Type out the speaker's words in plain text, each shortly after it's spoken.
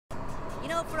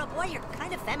Although for a boy, you're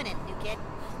kind of feminine, new kid.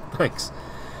 Thanks.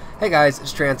 Hey guys,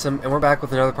 it's Transom, and we're back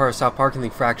with another part of South Park and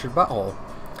the Fractured Butthole.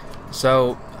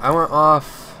 So, I went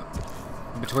off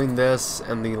between this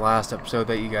and the last episode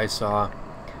that you guys saw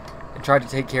and tried to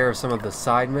take care of some of the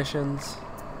side missions.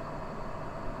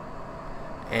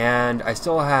 And I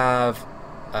still have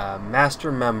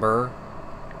Master Member,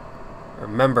 or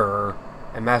Memberer,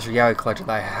 and Master Yaoi Collector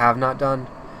that I have not done.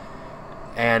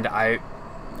 And I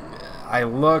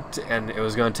looked, and it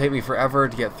was going to take me forever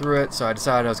to get through it, so I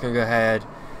decided I was going to go ahead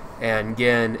and go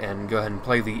ahead and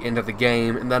play the end of the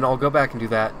game, and then I'll go back and do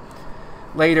that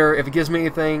later. If it gives me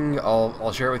anything,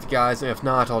 I'll share it with you guys, and if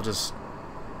not, I'll just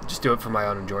do it for my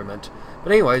own enjoyment.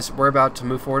 But anyways, we're about to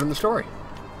move forward in the story.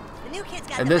 The new kid's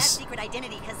got the best secret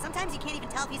identity, because sometimes you can't even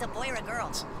tell if he's a boy or a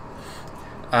girl.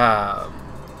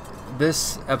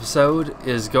 This episode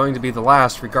is going to be the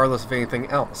last, regardless of anything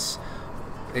else.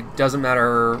 It doesn't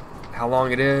matter how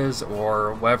long it is,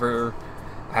 or whatever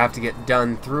I have to get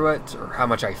done through it, or how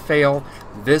much I fail.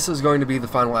 This is going to be the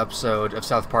final episode of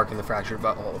South Park and the Fractured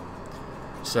Butthole.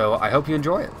 So I hope you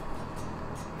enjoy it.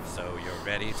 So you're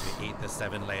ready to eat the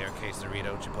 7-layer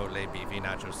quesarito chipotle beefy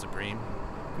nacho supreme?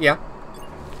 Yeah.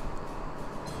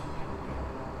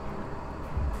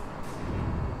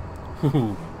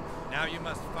 Now you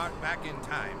must fart back in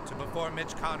time to before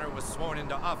Mitch Connor was sworn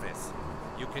into office.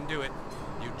 You can do it.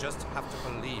 You just have to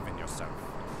believe in yourself.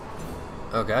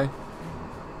 Okay.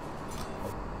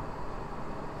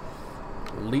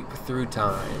 Leap through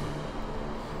time.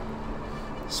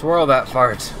 Swirl that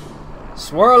fart.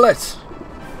 Swirl it!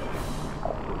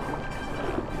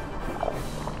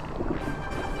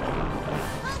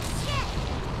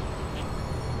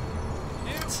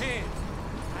 New kid,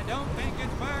 I don't think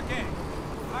it's working.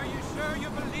 Are you sure you're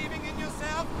believing in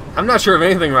yourself? I'm not sure of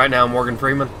anything right now, Morgan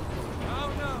Freeman.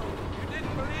 Oh no, you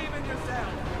didn't believe in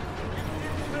yourself. You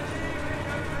didn't believe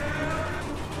in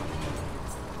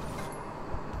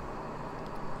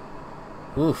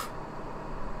yourself. Oof.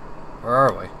 Where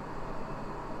are we?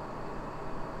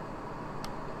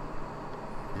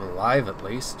 I'm alive, at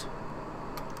least.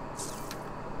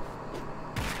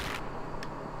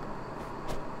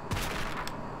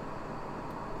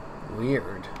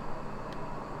 Weird.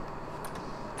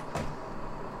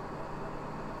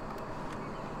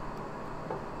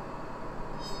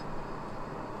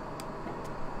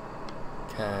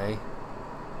 Okay.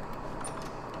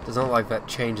 Doesn't look like that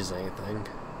changes anything.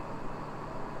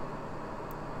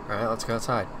 Alright, let's go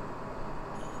outside.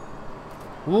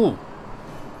 Ooh!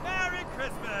 Merry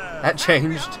Christmas! That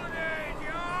changed.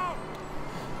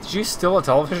 Did you steal a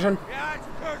television? Yeah, it's a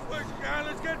Christmas, guy.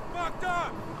 Let's get fucked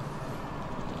up!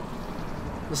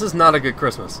 This is not a good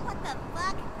Christmas. What the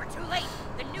fuck? We're too late.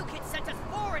 The new kid sent us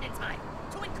forward in time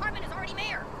to when Cartman is already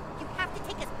mayor. You have to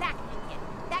take us back, new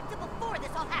kid. Back to before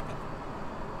this all happened.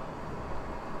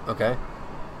 Okay.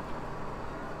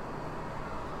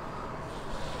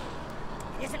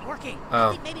 It isn't working. Oh.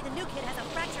 I think maybe the new kid has a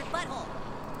fractured butthole.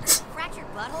 Fractured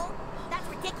butthole? That's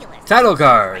ridiculous. Title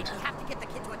card! Right, we have to get the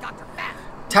kid to a doctor fast.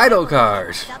 Title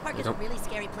card! South Park is a really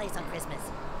scary place on Christmas.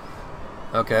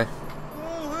 Okay.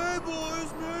 Oh, hey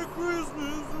boys, Merry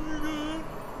Christmas!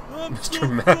 I'm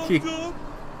Mr. Mackey. I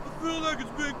feel like it's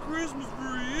been Christmas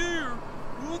for a year.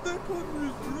 What they put in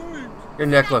these drinks? Your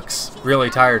neck looks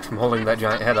really tired from holding that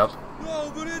giant head up.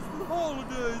 No, but it's the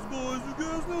holidays, boys.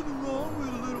 There's nothing wrong with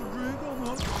a little drink.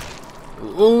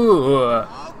 Ooh!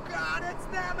 Oh God, it's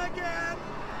them again!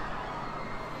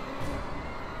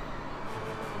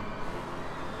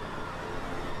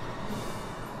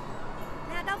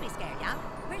 Now, don't be scared, y'all.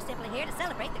 We're simply here to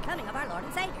celebrate the coming of our Lord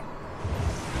and Savior.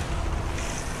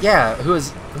 Yeah, who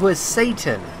is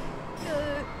Satan?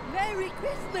 Merry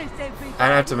Christmas, everybody. I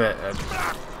have to admit,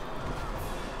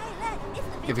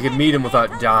 if you could meet him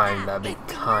without dying, that'd be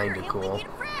kinda cool.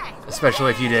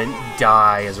 Especially if you didn't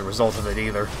die as a result of it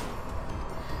either.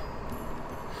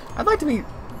 I'd like to meet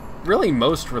really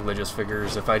most religious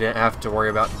figures if I didn't have to worry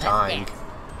about dying. Dance.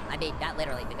 I mean, not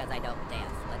literally because I don't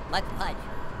dance, but let's punch.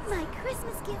 My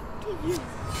Christmas gift to you.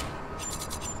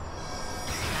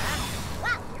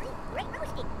 Wow, Yuri, great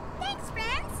roasting. Thanks,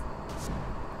 friends.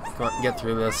 Come on, get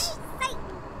through this. That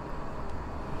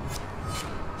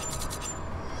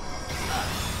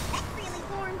really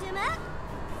warmed him up.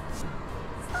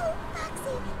 Oh,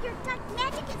 Foxy, your dark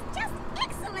magic is just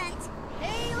excellent.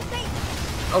 Hail Satan.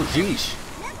 Oh, jeesh.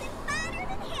 Nothing finer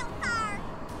than hellfire.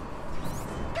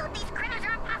 Dude, these critters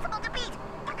are impossible to beat.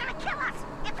 They're gonna kill us.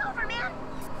 It's over, man.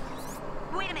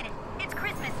 Wait a minute. It's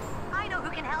Christmas. I know who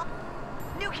can help.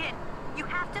 New kid, you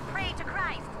have to pray to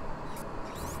Christ.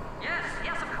 Yes,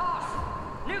 yes, of course.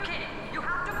 New kid, you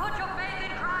have to put your faith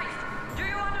in Christ. Do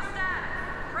you understand?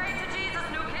 Pray to Jesus,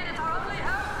 new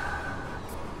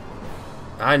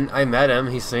I met him.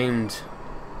 He seemed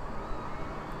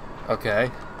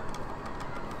okay.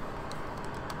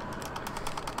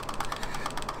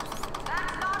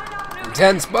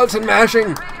 Intense button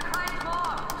mashing.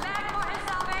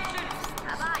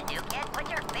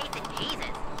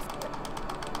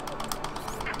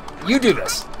 You do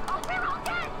this.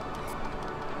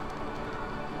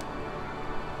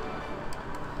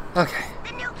 Okay.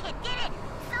 The new kid did it!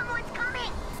 Someone's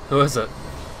coming! Who is it?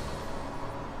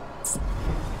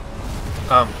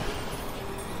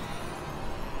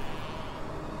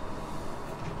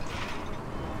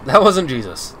 That wasn't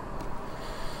Jesus.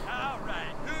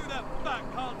 Alright, who the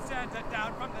fuck called Santa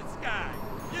down from the sky?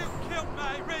 You killed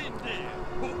my reindeer!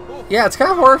 Yeah, it's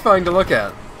kind of horrifying to look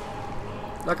at.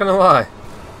 Not gonna lie.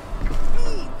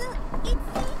 Hey, look! It's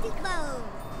Santa Claus!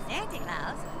 Santa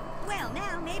Claus? Well,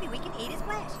 now maybe we can eat his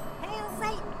flesh. Hail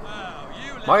Satan. Oh,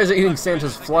 you Why is little eating fuck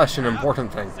Santa's bitches flesh an again,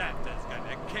 important huh? thing? Santa's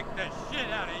gonna kick the shit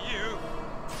out of you!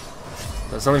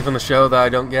 That's something from the show that I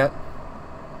don't get.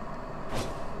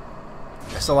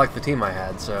 I still like the team I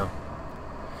had, so.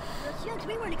 Well, shucks,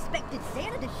 we weren't expecting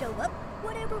Santa to show up.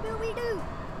 Whatever will we do?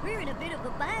 We're in a bit of a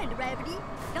bind, Rafferty.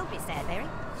 Don't be sad, Barry.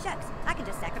 Shucks, I can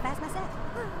just sacrifice myself.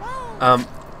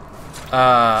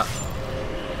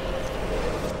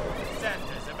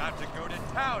 Santa's about to go to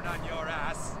town on your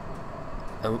ass!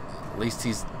 At least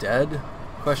he's dead?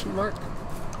 Question mark?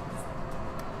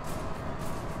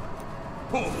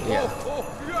 Yeah.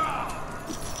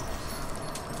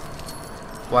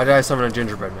 Why did I summon a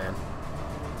gingerbread man?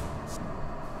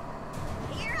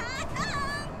 Here I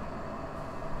come!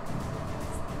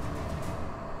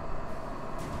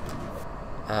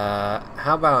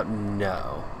 How about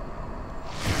no?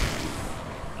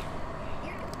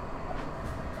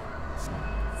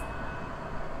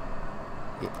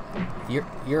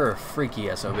 You're a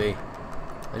freaky SOB. I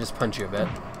just punch you a bit.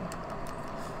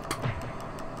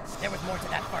 There was more to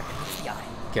that part than meets the eye.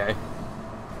 Okay.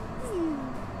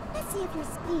 Let's see if your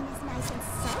spleen is nice and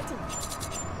salty.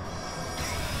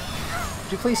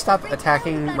 Would you please stop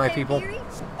attacking my people?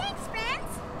 Thanks,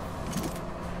 friends!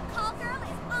 Call girl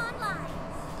is online.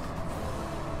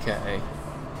 Okay.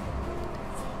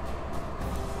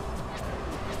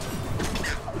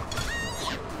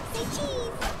 Say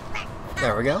cheese!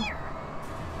 There we go.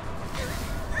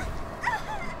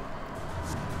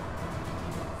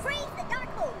 Freeze the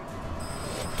dartboard!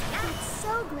 It's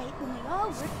so great when we all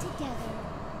work together.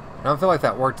 I don't feel like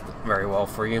that worked very well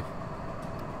for you.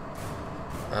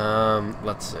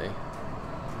 Let's see.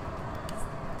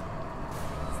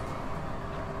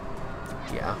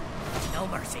 Yeah. No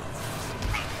mercy.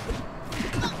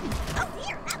 Oh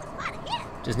dear, that was quite a hit!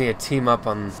 Just need to team up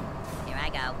on Here I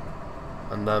go.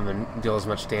 them and deal as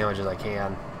much damage as I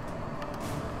can.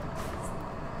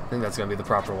 I think that's gonna be the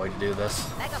proper way to do this.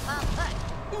 Mega pump,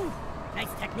 look.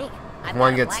 Nice technique. If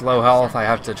one gets low health, I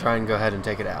have to try and go ahead and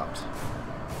take it out.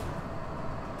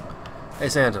 Hey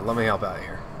Santa, let me help out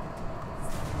here.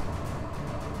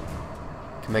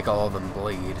 Can make all of them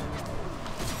bleed.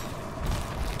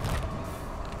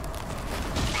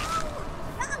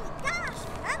 Oh my gosh,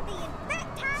 I'm being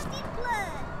baptized in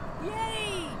blood!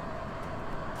 Yay!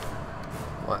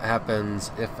 What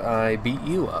happens if I beat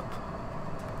you up?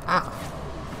 Ow.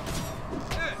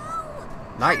 Oh,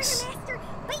 Nice. Master,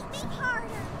 beat me harder!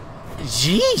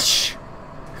 Yeesh!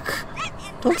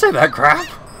 Don't say that crap!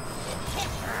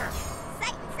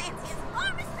 Satan sends his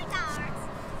warmest regards!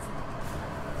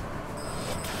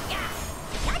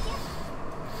 Gotcha!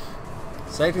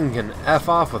 Satan can F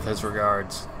off with his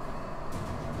regards.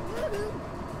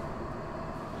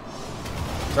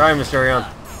 Sorry, Mysterion.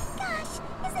 Gosh,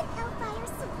 isn't Hellfire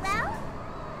swell?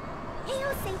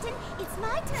 Hail, Satan, it's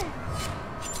my turn.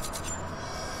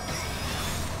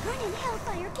 Run in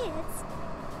Hellfire, kids.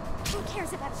 Who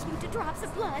cares about a few drops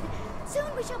of blood?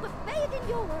 Soon we shall be bathed in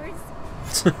yours.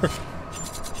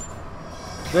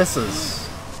 This is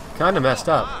kind of messed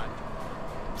up.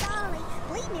 Golly,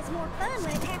 bleeding is more fun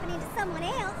when it's happening to someone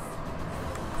else.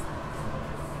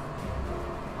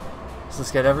 Does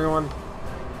this get everyone?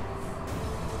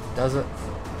 Does it?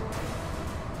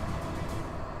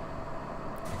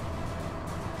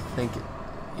 I think it,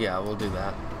 yeah, we'll do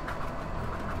that.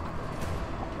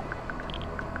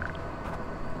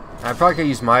 I probably could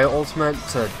use my ultimate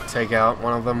to take out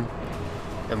one of them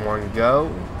in one go,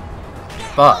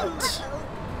 but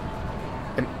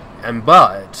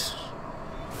but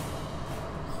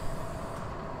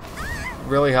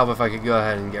really help if I could go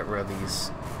ahead and get rid of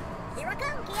these Here I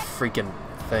come, kid. freaking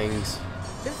things.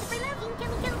 Lucifer love you,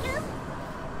 come, come,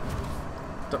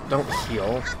 come. Don't heal.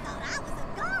 I thought I was a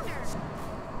goner.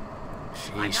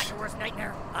 I'm not Sheesh. your worst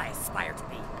nightmare. I aspire to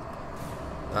be.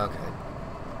 Okay.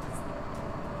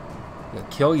 Gonna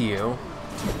kill you.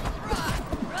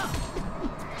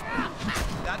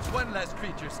 That's one less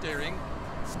creature steering.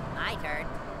 My turn.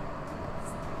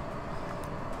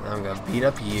 Now I'm gonna beat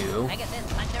up you. I get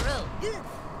this puncheroo. Ugh,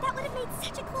 that would have made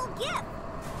such a cool gift.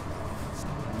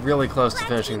 Really close to Glad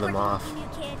finishing be them working off. with you,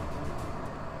 new kid.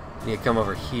 You come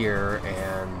over here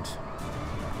and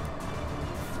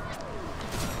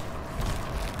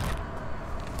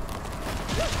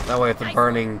that way if the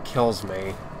burning kills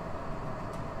me,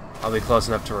 I'll be close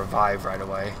enough to revive right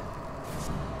away.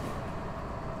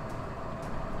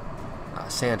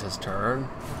 Santa's turn.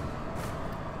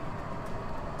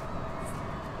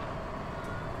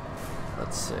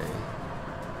 Let's see.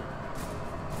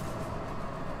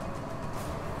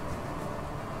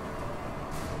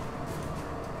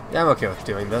 Yeah, I'm okay with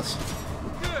doing this.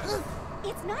 Ugh,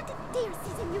 it's not the deer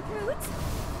season, you brutes.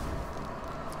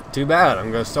 Too bad,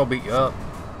 I'm gonna still beat you up.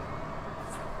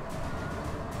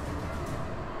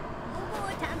 Oh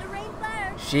boy, time to rain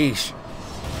fire. Sheesh.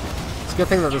 It's a good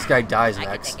thing that this guy dies I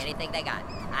can next. take anything they got.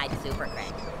 I'd super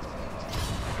crank.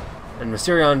 And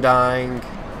Mysterion dying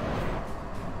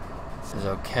is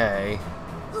okay.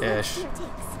 Ooh, Ish. deer ticks.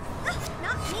 Ugh,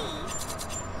 not me.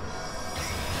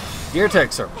 Deer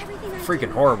ticks are Everything I freaking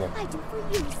do, horrible. I do for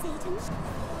you, Satan.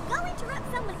 Go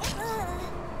interrupt someone else.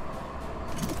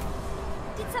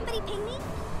 Did somebody ping me?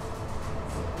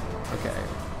 Okay.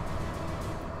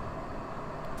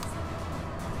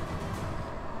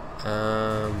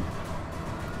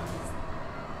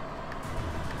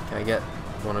 Can I get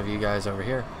one of you guys over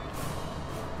here?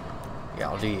 Yeah,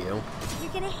 I'll do you.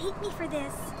 You're gonna hate me for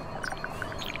this.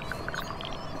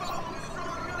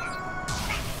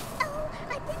 Oh,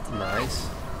 I've been to Nice.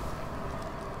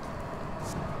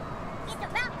 It's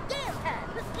about damn time.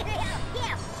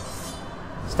 Yeah.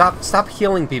 Stop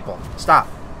healing people. Stop.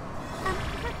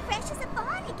 refresh us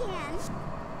on again.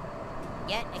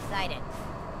 Get excited.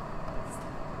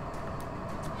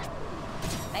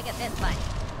 Make it this much.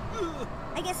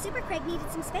 I guess Super Craig needed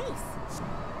some space.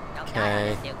 Don't die on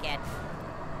Okay. this, new kid.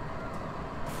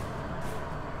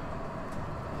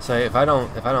 So if I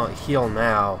don't heal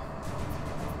now,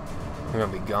 I'm gonna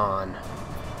be gone.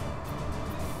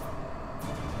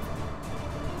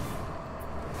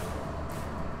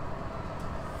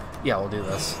 Yeah, we'll do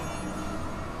this.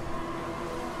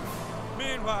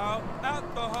 Meanwhile,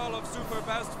 at the Hall of Super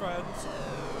Best Friends.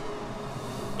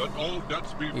 Let all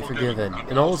debts be Be forgiven, forgiven,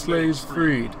 and all slaves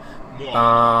freed. Mwah.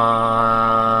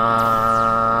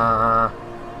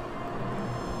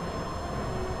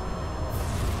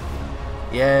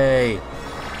 Yay!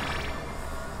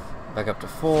 Back up to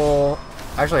full.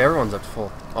 Actually, everyone's up to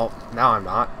full. Oh, now I'm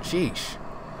not. Sheesh.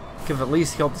 Could have at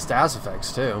least healed the status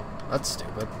effects too. That's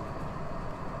stupid.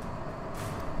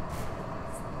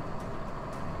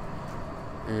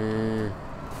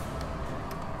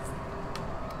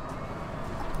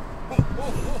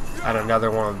 Add another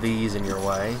one of these in your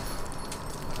way.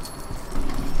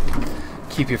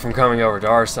 Keep you from coming over to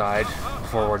our side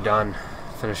before we're done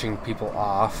finishing people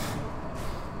off.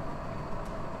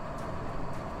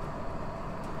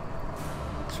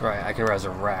 That's right, I can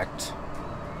resurrect.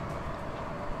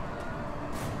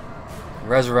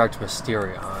 Resurrect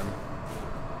Mysterion.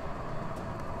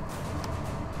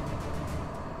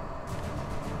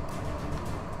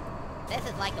 This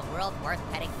is like the world's worst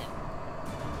petting zoo.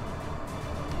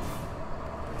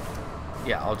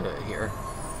 Yeah, I'll do it here.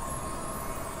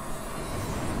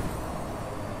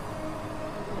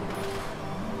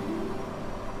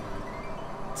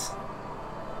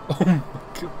 Oh my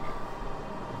god.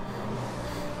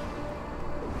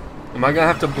 Am I gonna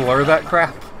have to blur that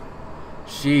crap?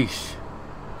 Sheesh.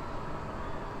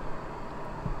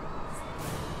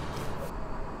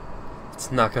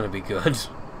 It's not gonna be good.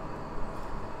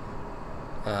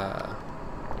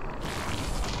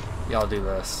 Yeah, I'll do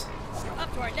this.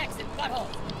 Up to our necks in buttholes.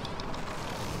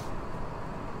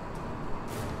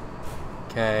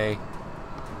 Okay.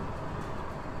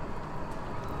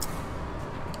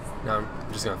 Now I'm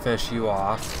just gonna finish you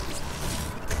off.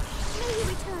 May you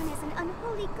return as an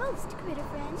unholy ghost, critter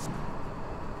friend.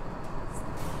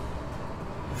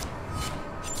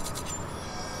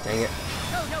 Dang it.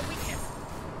 Oh, no weakness.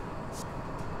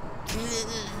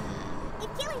 If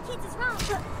killing kids is wrong,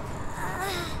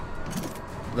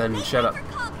 Then make shut up. way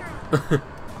for Call Girl.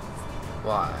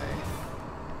 Why?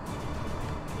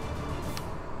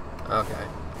 Okay.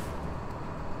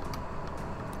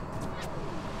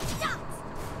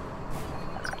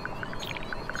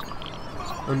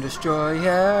 And destroy,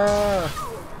 yeah.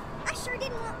 Oh, I sure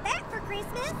didn't want that for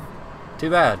Christmas. Too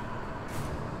bad.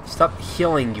 Stop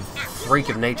healing, you freak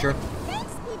of nature.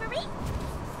 Thanks, Beavery.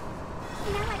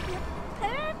 Now I feel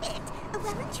perfect.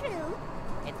 Well and true.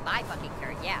 It's my fucking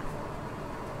turn, yeah.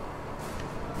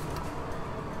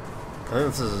 I think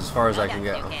this is as far as I can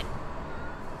Well go. done, New Kid.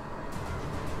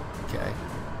 Okay.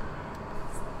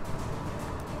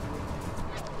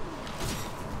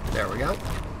 There we go.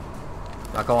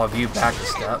 Knock all of you back a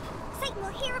step. Satan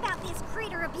will hear about this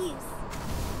critter abuse.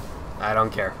 I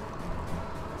don't care.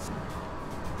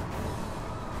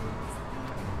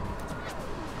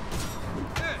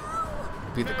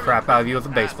 Beat the crap out of you with a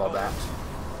baseball bat.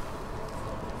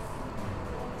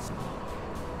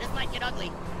 This might get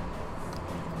ugly.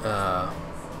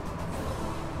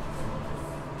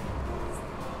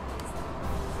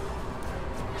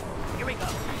 Here we go.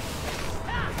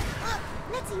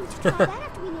 Let's see you to try that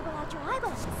after we nibble out your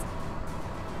eyeballs.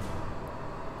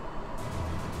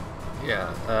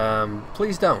 Yeah,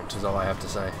 please don't, is all I have to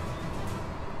say.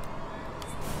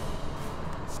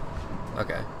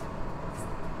 Okay.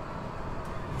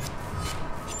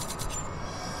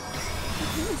 The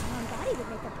human's warm body would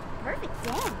make a perfect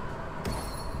den.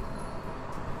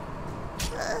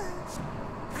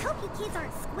 I hope you kids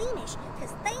aren't squeamish,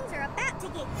 because things are about to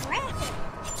get graphic.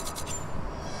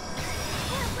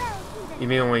 Farewell, heathen, You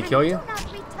mean when we and kill you? do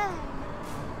not return.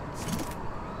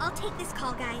 I'll take this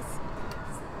call, guys.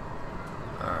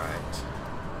 Alright.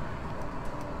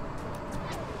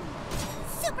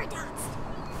 Super doxed.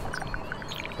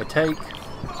 I take.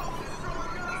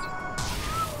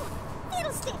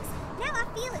 Fiddlesticks! Now I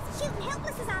feel as cute and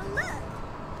helpless as I look.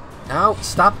 Ow,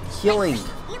 stop healing.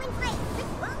 Healing place.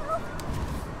 Whoa.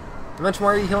 How much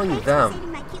more are you healing Thanks for them?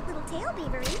 saving my cute little tail,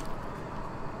 Beavery.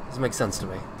 Doesn't make sense to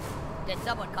me. Did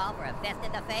someone call for a fist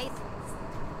in the face?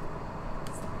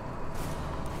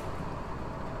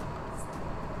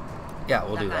 Yeah,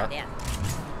 we'll do Suck on that. them.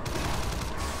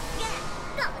 Yeah,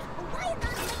 golly, why is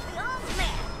that make me all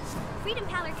mad? Freedom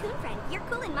Pal Coon Friend, you're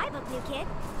cool in my book, new kid.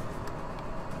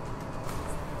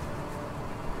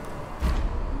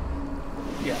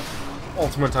 Yeah.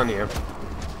 Ultimate on you.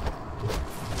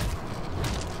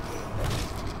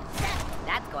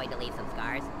 That's going to leave some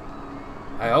scars.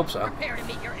 I hope so. Prepare to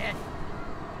meet your end.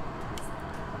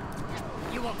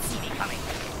 You won't see me coming.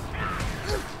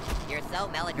 You're so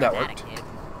melodramatic, worked. dude.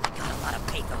 I got a lot of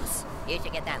pathos. You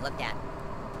should get that looked at.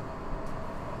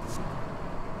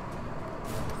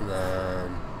 And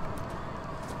then...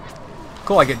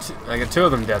 Cool, I get two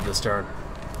of them dead this turn.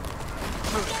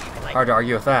 Hard to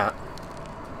argue with that.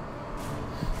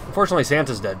 Unfortunately,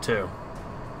 Santa's dead too.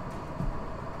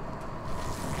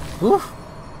 Woof!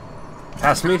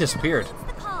 Past me disappeared. It's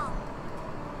the call.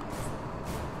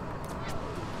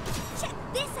 Check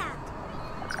this out.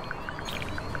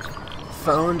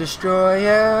 Phone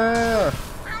destroyer!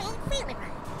 I ain't feeling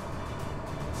right.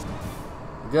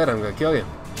 Good, I'm gonna kill you.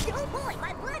 Oh boy,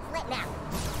 my blood's letting out.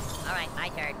 Alright, my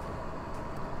turn.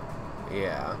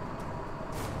 Yeah.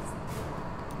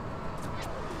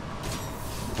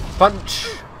 Punch!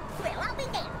 Well, I'll be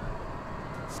damned.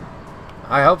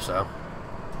 I hope so.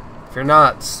 If you're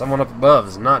not, someone up above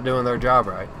is not doing their job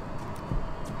right.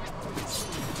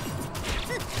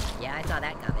 Yeah, I saw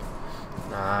that coming.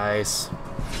 Nice.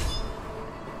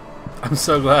 I'm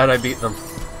so glad I beat them.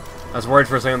 I was worried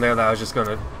for a second there that I was just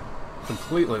gonna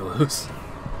completely lose.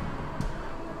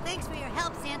 Thanks for your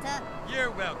help, Santa.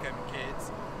 You're welcome, kids.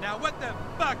 Now what the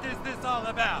fuck is this all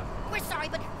about? We're sorry,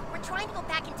 but we're trying to go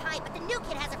back in time, but the new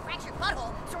kid has a fractured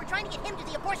butthole, so we're trying to get him to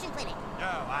the abortion clinic.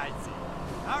 Oh, I see.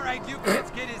 All right, you kids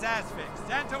get his ass fixed.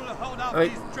 Santa will hold off Wait.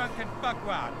 these drunken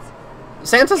fuckwads.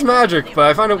 Santa's magic, but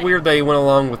I find it weird that he went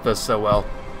along with this so well.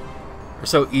 Or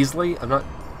so easily. I'm not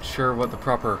sure what the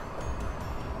proper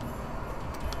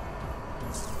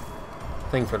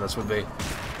thing for this would be.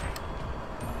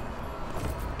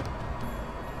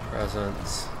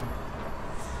 Presents.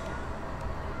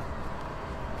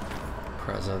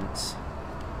 Presents.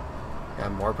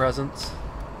 Got more presents?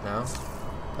 No?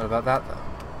 What about that, though?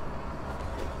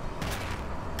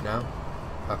 No?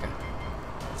 Okay.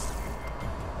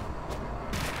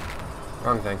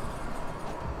 Wrong thing.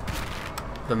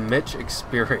 The Mitch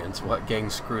experience. What,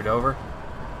 gang screwed over?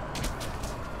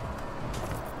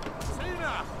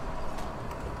 Tina!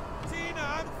 Tina,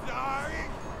 I'm sorry!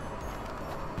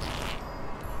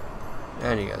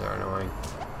 And you guys are annoying.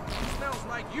 Smells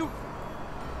like you.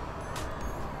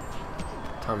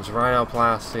 Tom's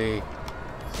rhinoplasty.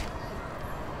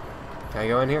 Can I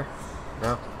go in here?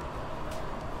 No?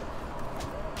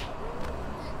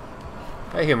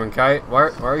 Hey, human kite. Why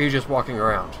are you just walking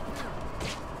around?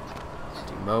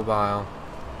 Mobile.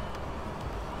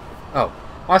 Oh.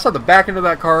 I saw the back end of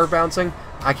that car bouncing.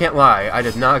 I can't lie. I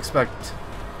did not expect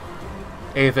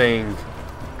anything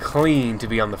clean to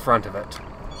be on the front of it.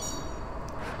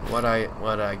 What'd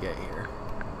I get here?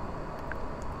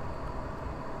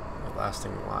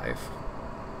 lasting life.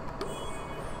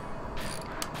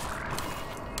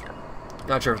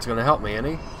 Not sure if it's going to help me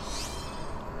any.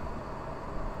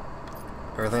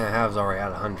 Everything I have is already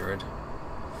at 100.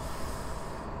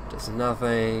 Does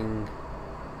nothing.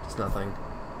 Does nothing.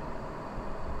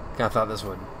 Kinda thought this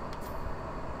would.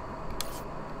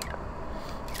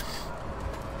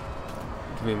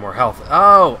 Give me more health.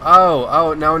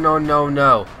 Oh, no, no, no,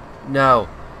 no. No.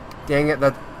 Dang it,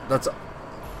 that's...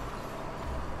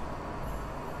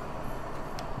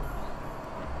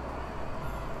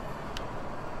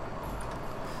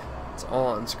 It's all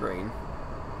on screen.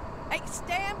 Hey,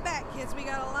 stand back, kids. We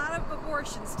got a lot of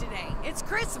abortions today. It's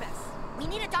Christmas. We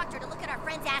need a doctor to look at our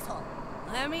friend's asshole.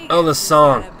 Let me Oh, the guess,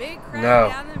 song. he's got a big crack No.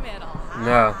 down the middle.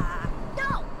 No.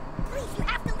 No! Please, you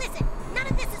have to listen. None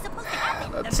of this is supposed to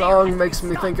happen. That song makes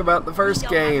me think about the first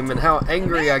game and how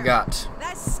angry I got.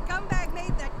 That scumbag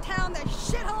made the town the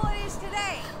shithole it is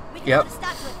today. We can Yep. put a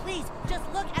stop to it, please. Just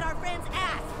look at our friend's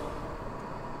ass.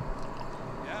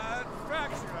 Yeah, it's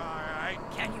fractured, all right.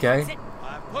 Can you Okay. fix it?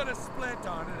 I put a splint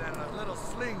on it and a little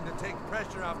sling to take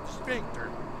pressure off the sphincter.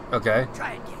 Okay.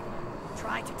 Try again.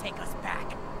 Try to take us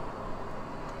back.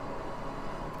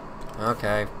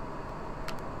 Okay.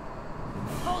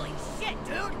 Holy shit,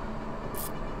 dude!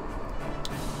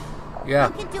 Yeah.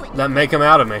 You can do it. That make him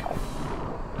out of me.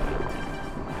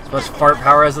 As much fart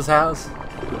power as this has.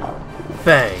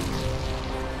 Bang.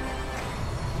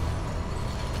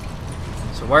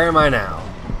 So where am I now?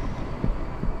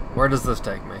 Where does this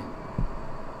take me?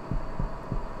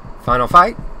 Final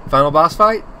fight? Final boss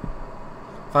fight?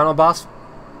 Final boss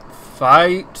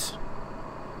fight?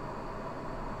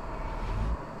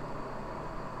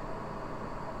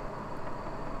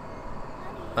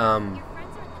 Your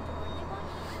friends are at the door. They want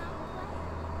you to come out and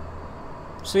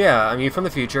play. So yeah, I mean, from the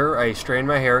future, I straightened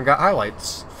my hair and got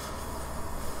highlights.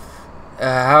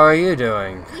 How are you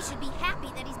doing? We should be happy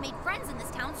that he's made friends in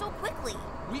this town so quickly.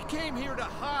 We came here to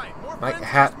hide. More My friends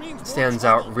hat just means more stands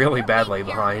trouble. out really badly Here,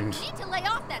 behind. You need to lay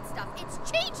off that stuff. It's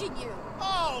changing you.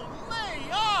 Oh,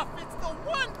 lay off! It's the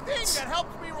one thing that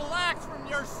helps me relax from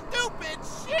your stupid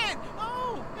shit!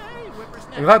 Oh, hey,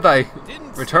 whippersnapper. I'm glad that I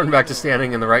Didn't returned see back to you.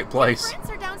 standing in the right place. Friends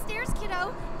are downstairs,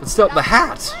 kiddo. But still, the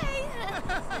hat! Play.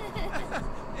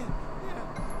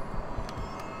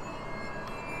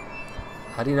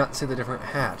 How do you not see the different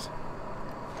hat?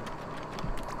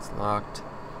 It's locked.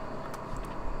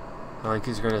 Line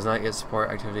screen does not yet support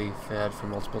activity fed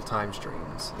from multiple time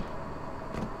streams.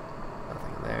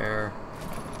 Nothing there.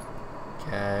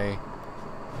 Okay.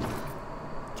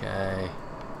 Okay.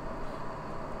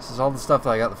 This is all the stuff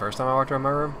that I got the first time I walked around my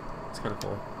room. It's kind of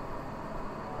cool.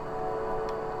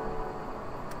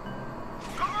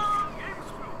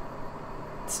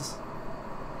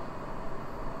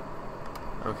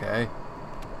 Okay.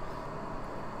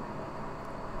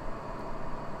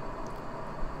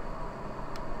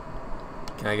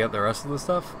 Can I get the rest of the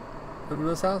stuff in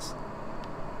this house?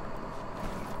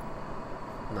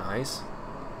 Nice.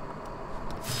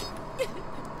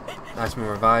 Nice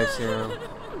more revives, you know.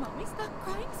 Mommy, stop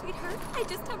crying, sweetheart. I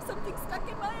just have something stuck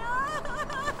in my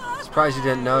eye. Surprised you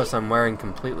didn't notice I'm wearing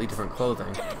completely different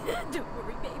clothing. Don't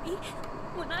worry, baby.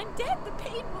 When I'm dead, the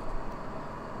pain will...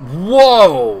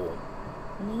 Whoa!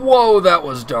 Whoa, that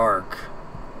was dark.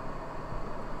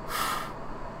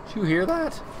 Did you hear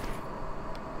that?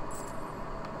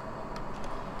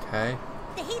 Okay.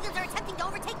 The heathens are attempting to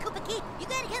overtake Koopa Keep. You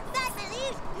gotta get back,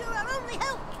 Elise. You're our only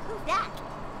hope. Who's that?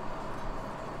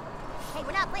 Hey,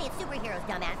 we're not playing superheroes,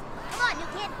 dumbass. Come on, new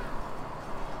kid.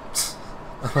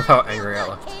 I love how angry I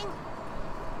look. King.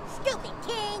 Stupid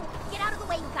King. Get out of the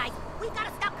way, you guys. We've got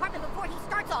to stop Cartman before he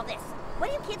starts all this. What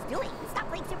are you kids doing? We stopped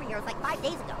playing superheroes like 5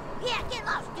 days ago. Yeah, get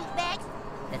lost, douchebags.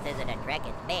 This isn't a trick,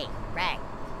 it's me, Craig.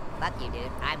 Fuck you,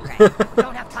 dude. I'm Craig.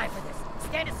 Don't have time for this.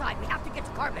 Stand aside. We have to get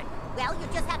to Cartman. Well, you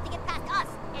just have to get past us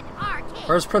and our king.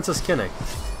 Where's Princess Kenny?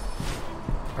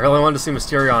 I really wanted to see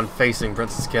Mysterion facing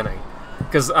Princess Kenny.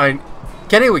 Because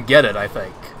Kenny would get it, I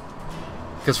think.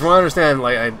 Because from what I understand,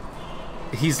 like,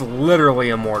 he's literally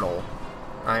immortal.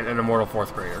 An immortal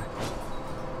 4th grader.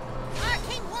 Our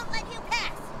king won't let you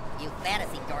pass. You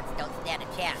fantasy dorks don't stand a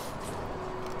chance.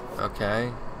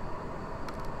 Okay.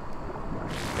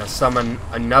 Gonna summon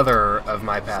another of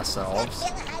my past selves.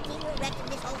 That king had me erected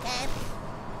this whole time.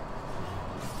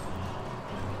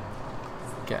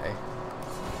 Okay.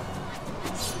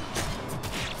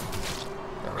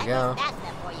 There we go. That's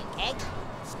enough for you, King.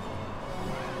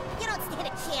 You don't stand a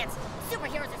chance.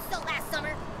 Superheroes are so last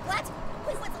summer. What?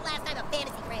 When was the last time a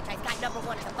fantasy franchise got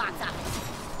 #1 at the box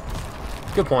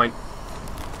office? Good point.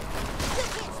 You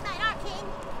can't smite our king.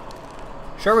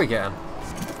 Sure we can.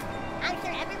 I'm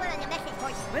sure everyone on the message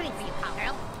board is rooting for you,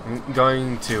 cowgirl. I'm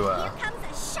going to Here comes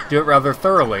a shot. do it rather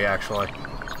thoroughly, actually. We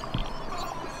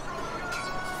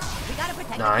gotta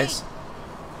protect Nice. the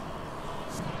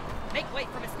king. Make way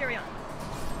for Mysterion.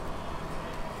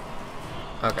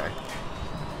 Okay.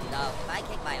 So, if I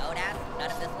kick my own ass,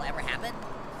 none of this will ever happen?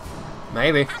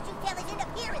 Maybe. How'd you fellas end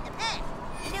up here in the past?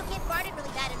 The new kid farted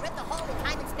really bad and ripped a hole in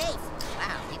time and space.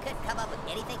 Wow, you couldn't come up with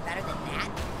anything better than that?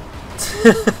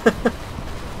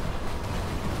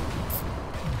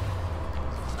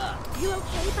 You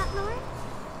okay, Butler?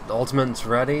 The ultimate's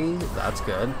ready. That's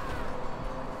good.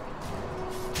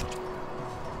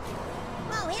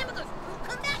 Oh, hamburgers!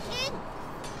 Come back, king!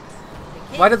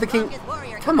 Why did the king- strongest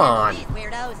warrior Come compared to on. these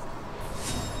weirdos.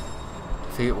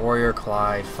 Defeat Warrior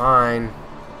Clyde. Fine.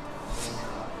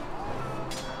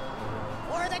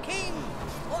 For the king!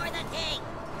 For the king!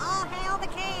 All hail the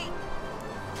king!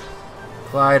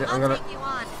 Clyde, I'll I'm gonna... take you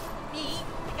on. Me?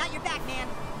 I got your back, man.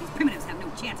 These primitives have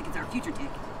no chance against our future tech.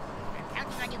 I'm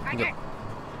counting on you, I'm partner. gonna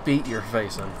beat your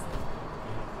face in.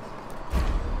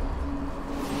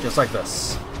 Just like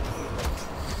this.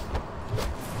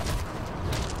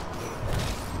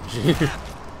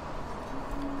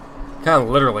 Kind of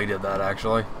literally did that,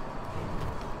 actually.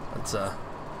 That's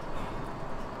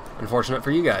unfortunate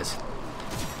for you guys.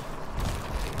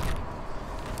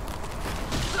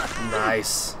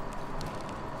 Nice.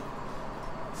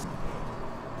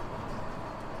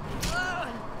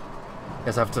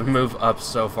 Guess I have to move up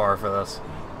so far for this.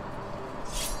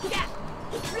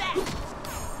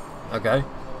 Okay.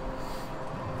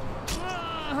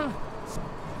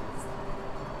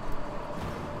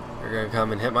 You're gonna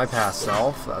come and hit my past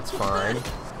self. That's fine.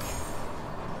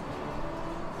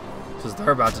 Because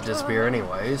they're about to disappear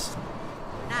anyways.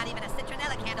 Not even a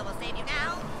citronella candle will save you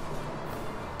now.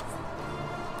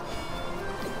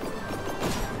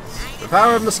 The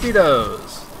power of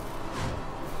mosquitoes.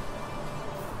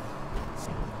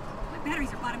 My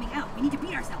batteries are bottoming out. We need to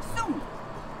beat ourselves soon.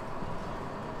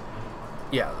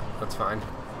 Yeah, that's fine.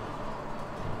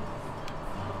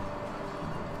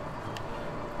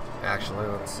 Actually,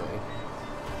 let's see.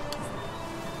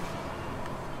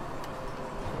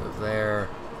 Move there.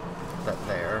 That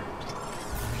there.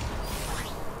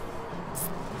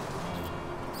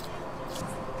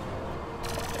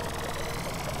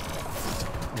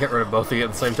 Get rid of both of you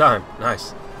at the same time.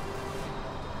 Nice.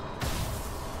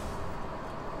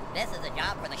 This is a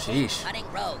job for the king, Sheesh. cunning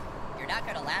rogue. You're not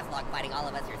gonna last long fighting all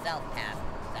of us yourself, past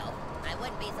self. I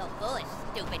wouldn't be so foolish,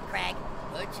 stupid Craig.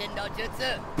 Unchin no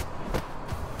jutsu.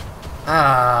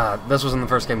 Ah, this was in the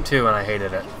first game too, and I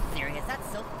hated it. Are you serious?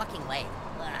 That's so fucking lame.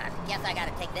 Guess I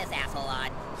gotta take this asshole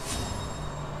on.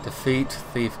 Defeat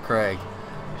Thief Craig.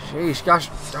 Sheesh, gosh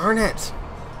darn it.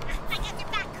 I got your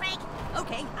back, Craig.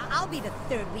 Okay, I'll be the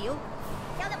third wheel.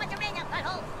 Tell them what you're in,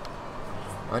 butthole.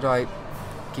 Why do I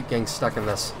keep getting stuck in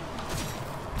this?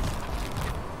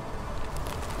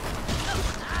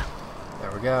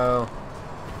 There we go.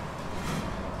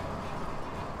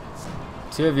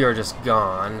 Two of you are just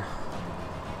gone.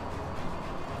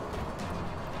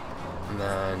 And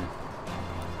then...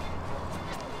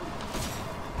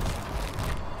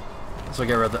 this will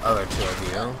get rid of the other two of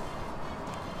you.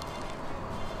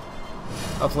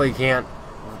 Hopefully you can't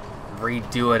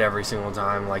redo it every single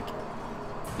time like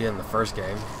you did in the first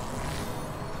game.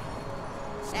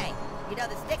 Hey, you know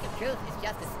the stick of truth is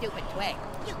just a stupid twig.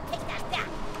 You kick that back.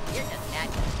 You're just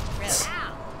naturally true.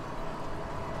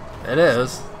 Ow. It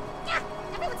is. Yeah,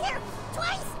 everyone's here.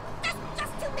 Twice. That's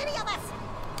just too many of us.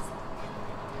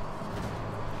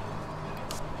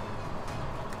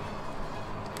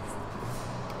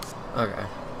 Okay.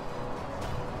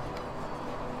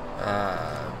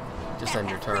 Just end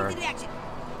your turn.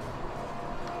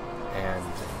 And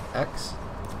X?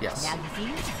 Yes. Now you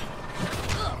see?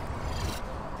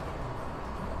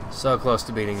 So close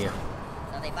to beating you.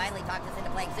 So they finally talked us into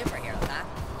playing superheroes, huh?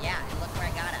 Yeah, and look where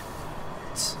I got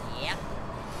us. Yep.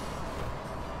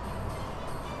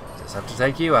 Just have to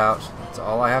take you out. That's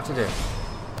all I have to do.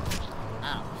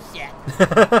 Oh, shit.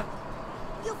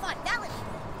 You fought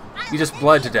valiantly. You just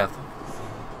bled to death.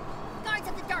 Guards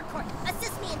of the Dark Court,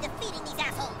 assist me in defeating these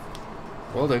assholes.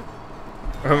 Will do.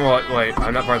 Wait,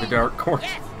 I'm not part of the Dark Court.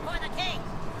 Yes, for the king.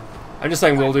 I'm just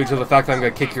saying will do to the fact that I'm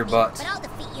gonna kick your butt. But I'll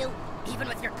defeat you. Even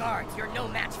with your guards, you're no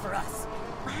match for us.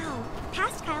 Wow,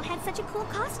 past Kyle had such a cool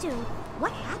costume.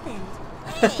 What happened?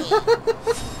 Hey.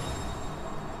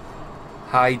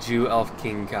 Hi, Jew Elf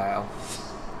King Kyle.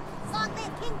 Long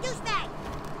live King Douchebag.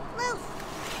 Loose.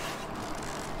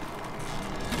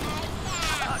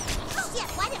 Shit,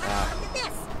 why did I come to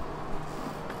this?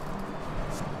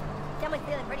 Someone's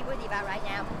feeling pretty woozy about right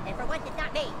now, and for once it's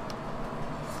not me.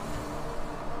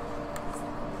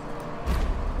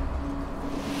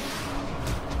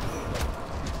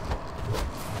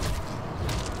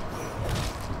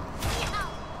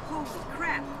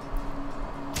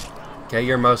 Okay,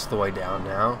 you're most of the way down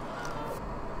now.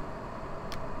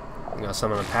 You got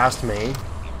someone past me.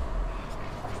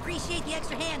 Appreciate the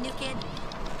extra hand, new kid.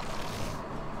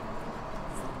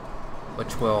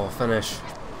 Which will finish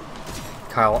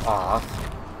Kyle off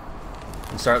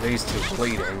and start these two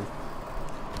bleeding.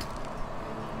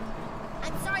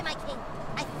 I'm sorry, my king.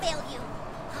 I failed you.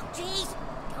 Oh, jeez.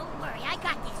 Don't worry, I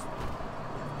got this.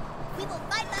 We will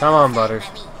fight. Come on, Butters.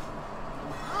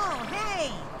 Oh,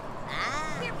 hey!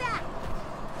 We're back.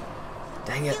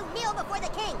 Dang it. You kneel before the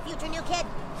king, future new kid.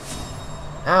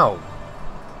 Ow.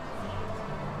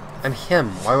 I'm him.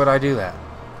 Why would I do that?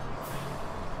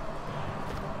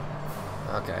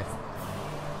 Okay.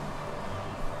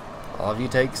 All of you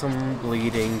take some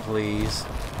bleeding, please.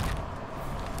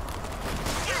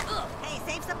 Hey,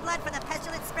 save some blood for the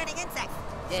pestilence spreading insects.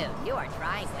 Dude, you are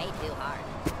trying way too hard.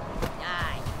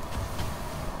 Die.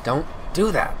 Don't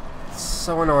do that. It's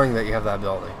so annoying that you have that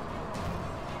ability.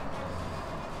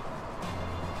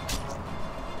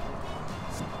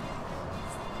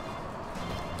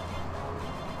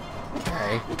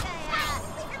 Okay.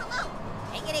 Leave him alone.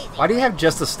 Take it easy. Why do you have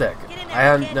just a stick? Get in there, I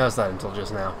hadn't kid. noticed that until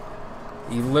just now.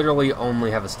 You literally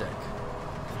only have a stick.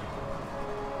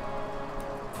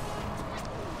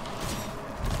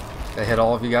 I hit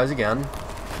all of you guys again.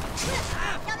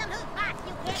 Tell them who's boss,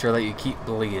 you Make kid. sure that you keep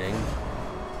bleeding.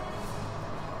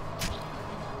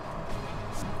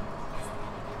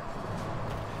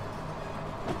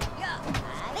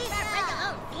 Leave our friend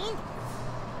alone, fiend.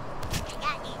 I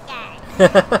got these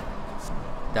guys.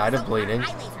 Died of So, bleeding. Eye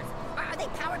lasers. Are they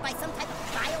powered by some type of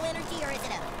bioenergy, or is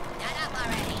it a... Shut up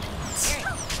already.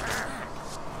 Seriously.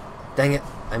 Dang it.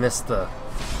 I missed the...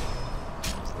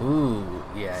 Ooh,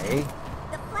 yay.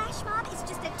 The flash mob is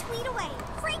just a tweet away.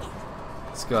 Bring it.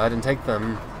 Let's go ahead and take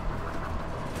them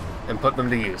and put them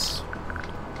to use.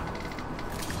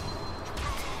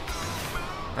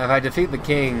 If I defeat the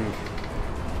king,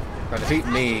 if I defeat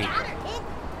me,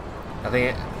 I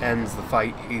think it ends the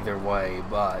fight either way,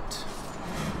 but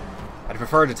I'd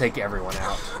prefer to take everyone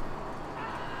out.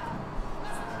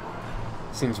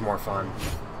 Seems more fun.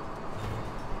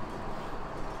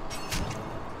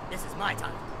 This is my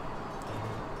time.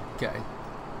 Okay.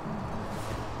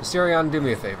 Mysterion, do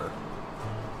me a favor.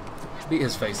 Beat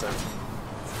his face in.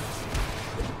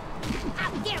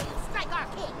 How dare you strike our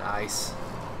king? Nice.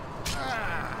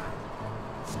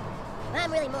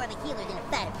 I'm really more of a healer than a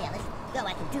fighter, fellas. Though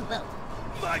I can do both.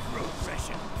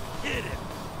 Microaggression. Hit him.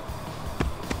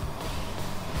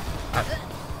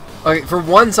 Okay, for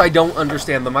once I don't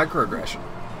understand the microaggression.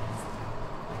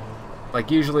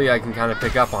 Like, usually I can kind of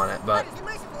pick up on it, but... Butters the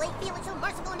merciful ain't feeling so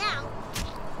merciful now.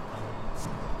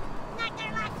 Not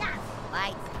their lights out.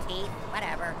 Lights, teeth,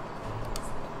 whatever.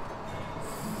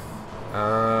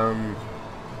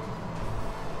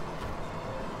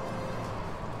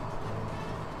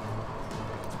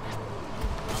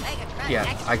 Yeah,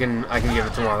 I can give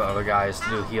it to one of the other guys to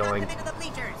do healing. Into the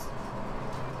bleachers.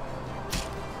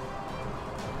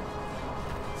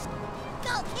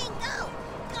 Go, King, go!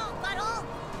 Go, butthole!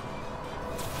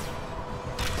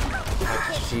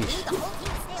 Sheesh. We need the whole team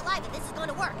to stay alive if this is going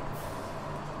to work.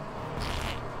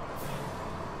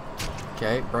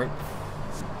 Okay,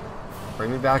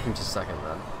 bring me back in just a second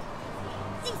then.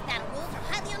 These battle rules are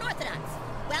highly unorthodox.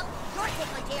 Well, your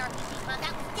take on JRPG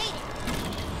combat was dated.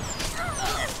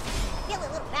 Feel a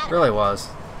little bad. Really was.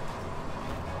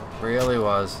 Really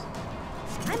was.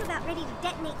 I'm about ready to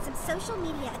detonate some social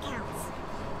media accounts.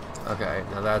 Okay,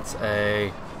 now that's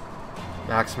a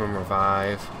maximum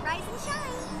revive, Rise and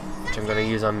shine. which I'm going to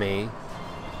use on me.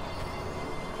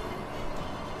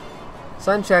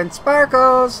 Sunshine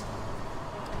sparkles!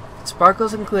 It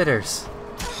sparkles and glitters.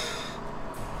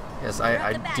 Yes,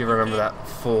 I do remember that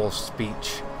full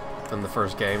speech from the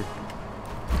first game.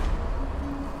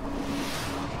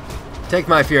 Take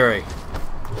my fury.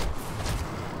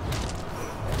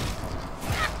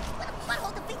 What a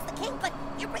butthole defeats the king, but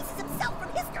erases himself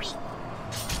from history.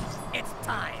 It's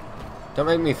time. Don't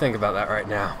make me think about that right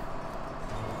now.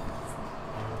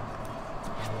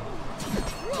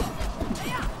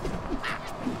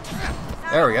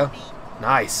 There we go.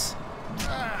 Nice.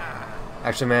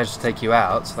 Actually managed to take you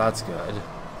out, so that's good.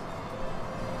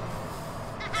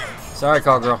 Sorry,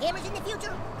 call girl. Hammers in the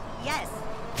future? Yes.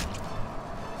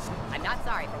 I'm not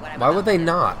sorry for what I'm Why would they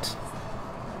not? So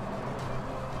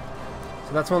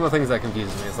that's one of the things that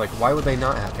confuses me. It's like, why would they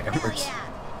not have Hell hammers? yeah.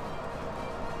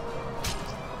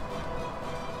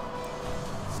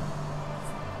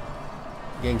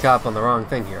 Getting caught up on the wrong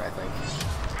thing here, I think.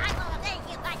 I will thank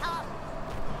you, butthole.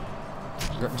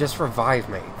 No, just revive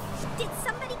me. Did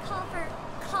somebody call for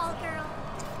call girl?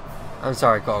 I'm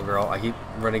sorry, call girl. I keep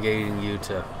renegating you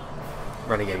to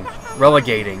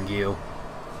relegating you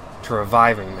to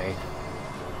reviving me.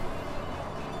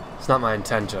 It's not my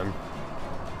intention.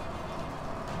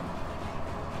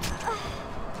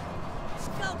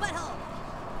 Go, butthole.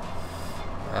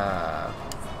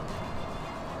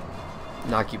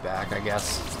 Knock you back, I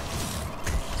guess.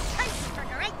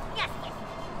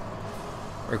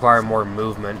 Require more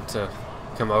movement to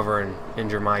come over and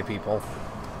injure my people.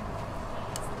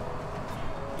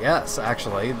 Yes,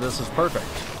 actually, this is perfect.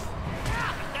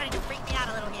 Starting to freak me out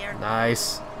a little here.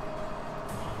 Nice.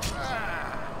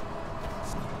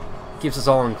 Keeps us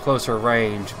all in closer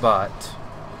range, but...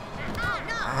 Oh,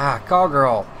 no. Ah, call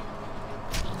girl.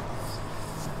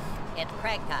 It's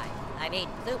Craig time. I mean,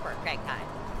 Super Craig time.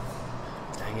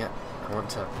 Dang it. I want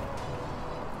to...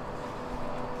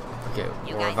 Okay,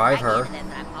 You we'll guys revive drag me her. into this,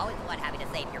 and I'm always the one having to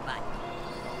save your butt.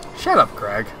 Shut up,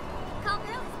 Craig. Call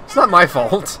girl. It's not my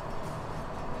fault.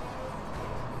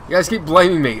 You guys keep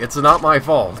blaming me. It's not my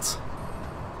fault.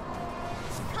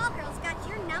 Call girl's got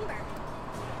your number.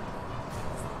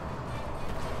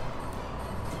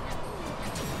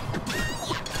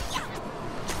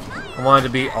 I wanted to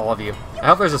beat all of you. I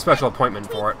hope there's a special appointment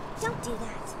for it. Don't do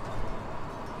that.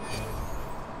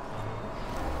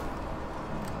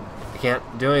 I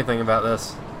can't do anything about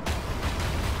this.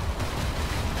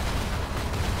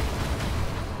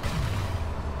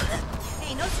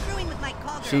 Hey, no screwing with my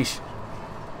call girl. Sheesh.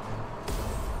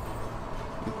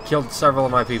 You killed several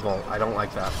of my people. I don't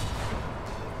like that.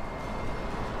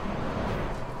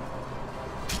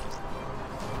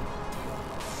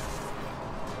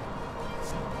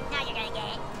 Now you're gonna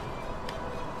get it.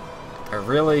 I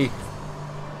really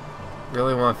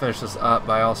want to finish this up,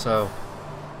 but I also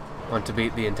want to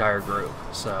beat the entire group.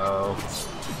 So,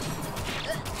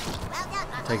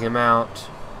 take him out.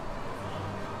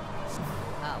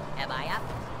 Oh, am I up?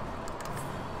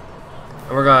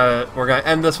 And we're gonna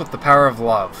end this with the power of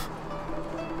love.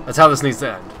 That's how this needs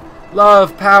to end.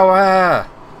 Love power.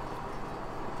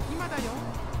 今だよ。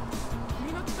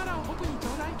君の力を僕にちょ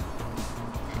うだい。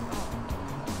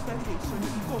二人で一緒に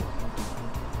行こう。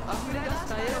溢れ出し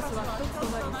たエロスは一つと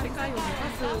なり世界を目指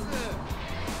す。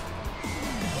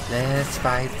 Let's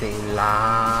fight in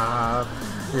love.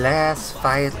 Let's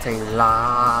fight in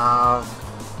love.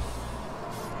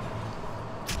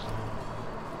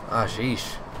 Ah,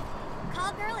 sheesh.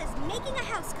 Call girl is making a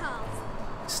house call.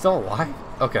 Still alive?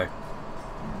 Okay.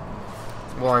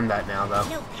 We'll end that now, though.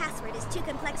 No password is too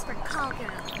complex for call girl.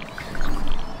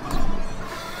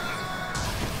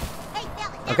 Hey,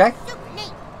 fella, that Okay. was super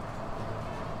neat.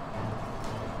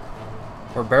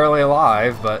 We're barely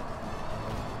alive, but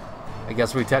I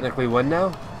guess we technically win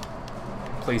now?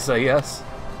 Please say yes.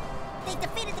 They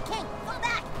defeated the king. Fall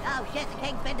back. Oh shit, the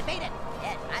king's been defeated.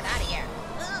 Shit, I'm out of here.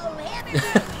 Oh, heaven.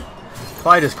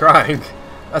 Clyde is crying.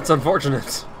 That's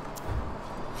unfortunate.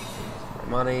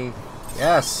 Money.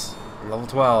 Yes. I'm level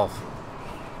 12.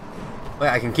 Wait,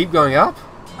 I can keep going up?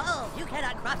 Oh, you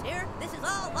cannot cross here. This is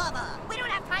all lava. We don't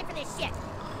have time for this shit.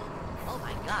 Oh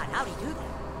my god, how'd he do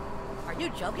that? Are you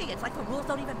joking? It's like the rules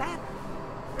don't even matter.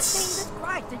 Jesus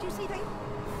Christ, did you see that?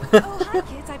 Oh, hi,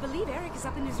 kids. I believe Eric is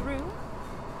up in his room.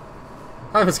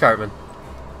 Hi, Miss Cartman.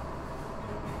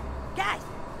 Guys,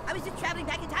 I was just traveling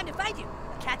back in time to find you.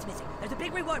 The cat's missing. There's a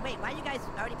big reward. Wait, why are you guys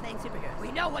already playing superheroes?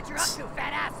 We know what you're up to,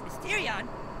 fat ass. Mysterion,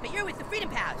 but you're with the Freedom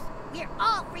Pals. We're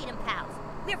all freedom pals.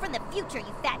 We're from the future,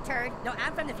 you fat turd. No,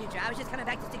 I'm from the future. I was just coming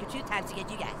back to stick or shoot times to get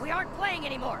you guys. We aren't playing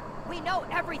anymore. We know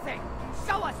everything.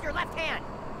 Show us your left hand.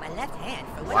 My left hand?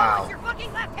 For what? Wow. Show us your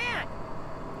fucking left hand.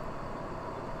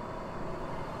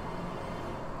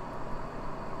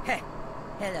 Heh.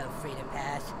 Hello, Freedom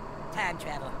Pass. Time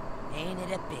travel. Ain't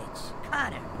it a bitch?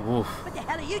 Connor, Oof. what the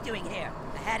hell are you doing here?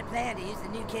 I had a plan to use the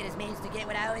new kid as means to get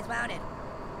what I always wanted.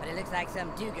 But it looks like some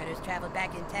do-gooders traveled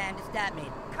back in time to stop me.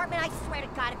 Cartman, I swear to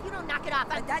God, if you don't knock it off,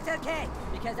 But that's okay,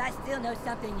 because I still know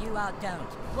something you all don't.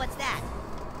 What's that?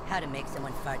 How to make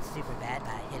someone fart super bad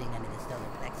by hitting them in the solar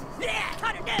plexus. Yeah,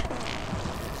 Connor, no!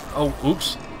 Oh,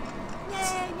 oops. No,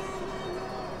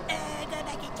 go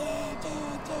back in time.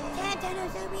 Time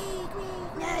is so weak.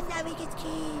 No, it's not weak, it's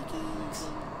key.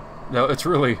 No, it's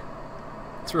really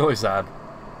sad.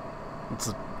 It's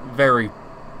a very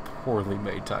poorly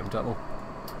made time tunnel.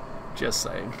 Just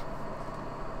saying.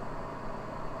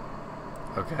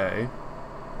 Okay.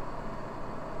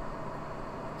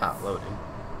 Ah, loading.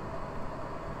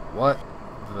 What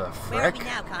the Where are frick? we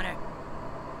now, Connor?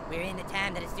 We're in the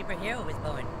time that a superhero was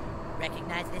born.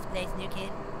 Recognize this place, new kid?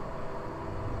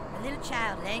 A little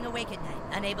child laying awake at night,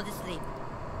 unable to sleep.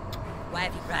 Why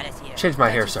have you brought us here? Changed my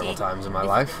Don't hair you several see? times in my This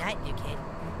life. is the night, new kid.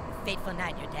 The fateful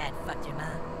night your dad fucked your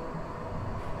mom.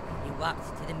 You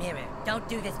walked to the mirror. Don't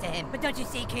do this to him. But don't you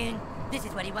see, Coon? This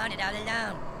is what he wanted all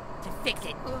along. To fix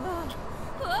it.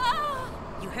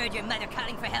 You heard your mother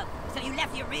calling for help, so you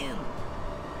left your room.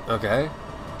 Okay.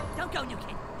 Don't go, new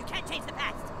kid. You can't change the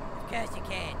past. Of course you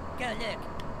can. Go look.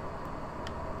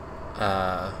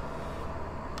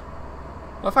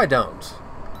 What if I don't?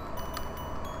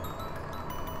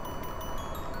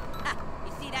 Ha!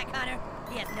 You see that, Connor?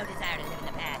 He has no desire to live in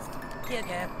the past. He'll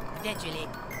go, eventually.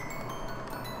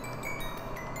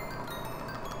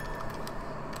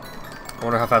 I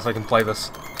wonder how fast I can play this.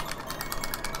 Go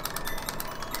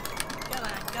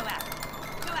on, go out.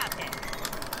 Go out there.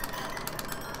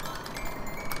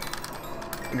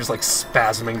 I'm just like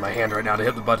spasming my hand right now to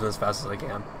hit the button as fast as I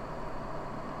can.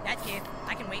 That's you.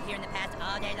 I can wait here in the past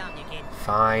all day long, new kid.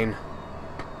 Fine.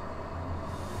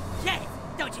 Yes!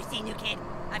 Don't you see, new kid?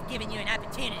 I've given you an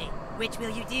opportunity. Which will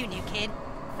you do, new kid?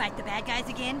 Fight the bad guys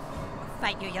again? Or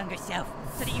fight your younger self,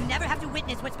 so that you never have to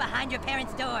witness what's behind your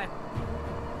parents' door?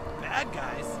 Bad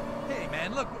guys? Hey,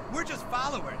 man, look, we're just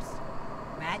followers.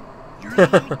 Right? You're the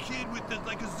little kid with the,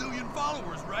 like a zillion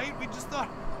followers, right? We just thought...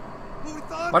 Well, we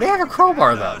thought... Why do you have a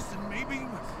crowbar, though? And maybe,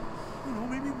 you know,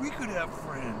 maybe we could have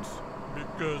friends.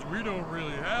 Because we don't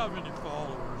really have any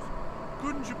followers.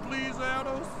 Couldn't you please add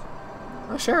us?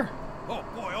 Oh, sure. Oh,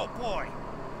 boy, oh, boy.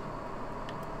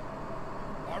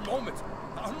 Our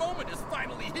moment is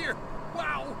finally here.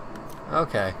 Wow.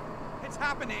 Okay. It's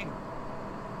happening.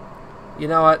 You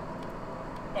know what?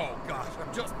 Oh gosh,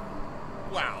 I'm just...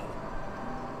 Wow.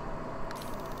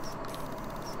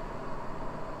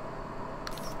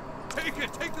 Take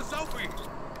it, take the selfie.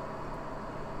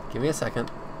 Give me a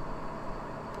second.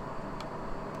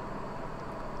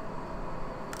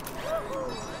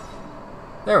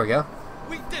 There we go.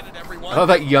 We did it, everyone. I love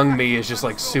that young me is just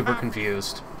like super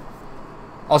confused.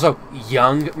 Also,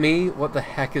 young me? What the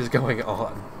heck is going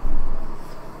on?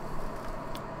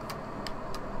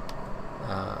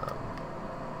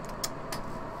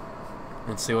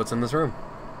 Let's see what's in this room.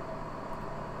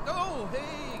 Oh,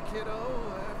 hey, kiddo.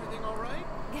 Everything all right?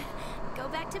 Go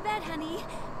back to bed, honey.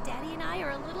 Daddy and I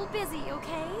are a little busy,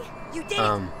 okay? You did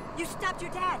it! You stopped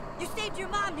your dad! You saved your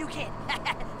mom, new kid!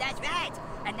 That's right!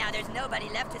 And now there's nobody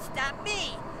left to stop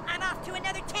me! I'm off to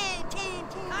another 10.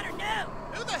 Connor, no!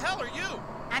 Who the hell are you?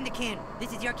 I'm the Coon.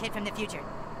 This is your kid from the future.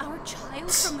 Our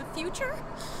child from the future?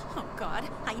 Oh, God.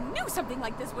 I knew something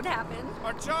like this would happen.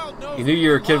 Our child knows. You knew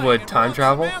your kid would time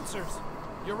travel? Answers.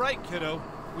 You're right, kiddo.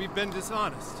 We've been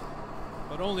dishonest.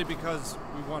 But only because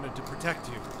we wanted to protect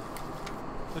you.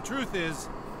 The truth is,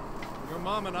 your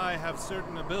mom and I have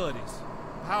certain abilities,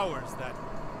 powers that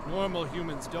normal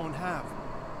humans don't have.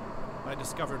 I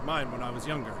discovered mine when I was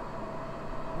younger.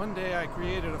 One day I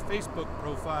created a Facebook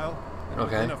profile, and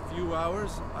within a few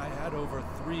hours, I had over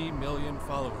 3 million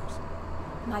followers.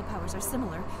 My powers are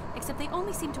similar, except they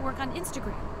only seem to work on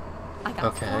Instagram. I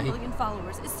got 4 million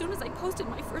followers as soon as I posted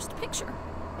my first picture.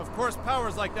 Of course,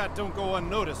 powers like that don't go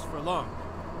unnoticed for long.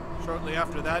 Shortly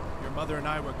after that, your mother and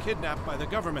I were kidnapped by the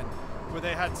government, where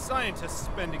they had scientists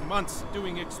spending months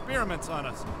doing experiments on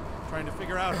us, trying to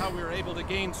figure out how we were able to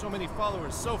gain so many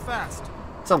followers so fast.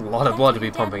 It's a lot of blood to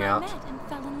be pumping out. Met and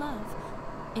fell in love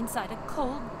inside a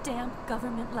cold, damp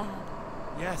government lab.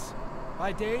 Yes.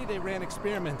 By day, they ran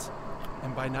experiments,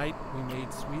 and by night, we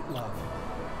made sweet love.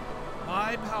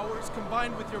 My powers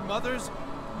combined with your mother's,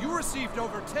 you received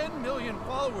over 10 million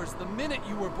followers the minute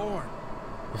you were born.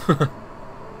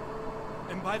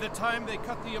 And by the time they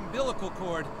cut the umbilical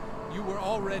cord, you were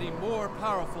already more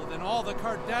powerful than all the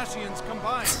Kardashians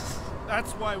combined.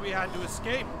 That's why we had to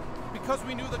escape, because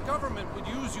we knew the government would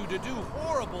use you to do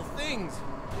horrible things.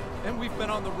 And we've been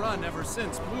on the run ever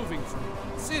since, moving from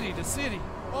city to city,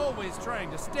 always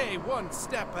trying to stay one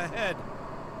step ahead.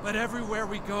 But everywhere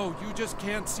we go, you just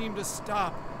can't seem to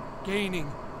stop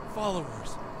gaining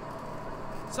followers.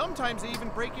 Sometimes they even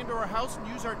break into our house and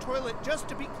use our toilet just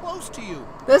to be close to you.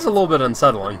 That's a little bit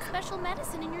unsettling. Special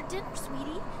medicine in your dinner,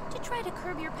 sweetie, to try to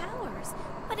curb your powers,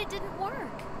 but it didn't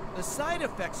work. The side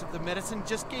effects of the medicine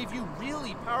just gave you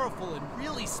really powerful and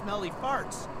really smelly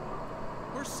farts.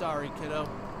 We're sorry, kiddo.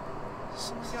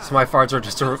 So my farts are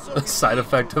just a side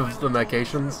effect of the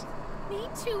medications? Me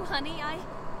too, honey.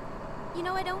 You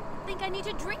know, I don't think I need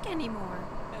to drink anymore.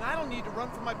 And I don't need to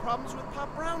run from my problems with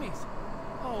Pop Brownies.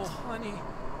 Oh, honey,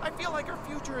 I feel like our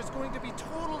future is going to be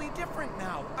totally different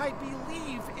now. I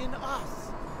believe in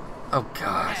us. Oh,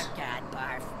 God. Oh, God,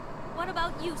 barf. What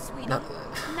about you, sweetie?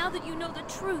 Now that you know the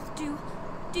truth, do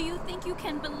you think you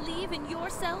can believe in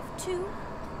yourself, too?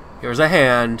 Here's a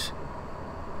hand.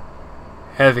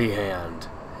 Heavy hand.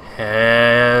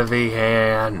 Heavy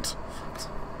hand.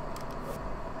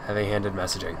 Heavy-handed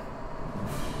messaging.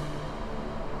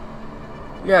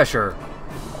 Yeah, sure.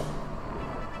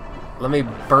 Let me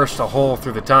burst a hole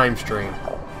through the time stream.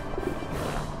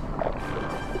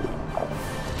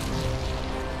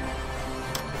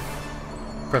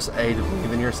 Press A to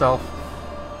believe in yourself.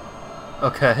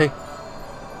 Okay.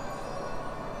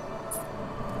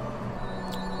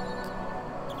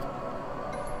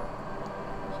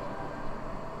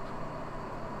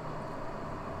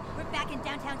 We're back in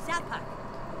downtown South Park.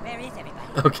 Where is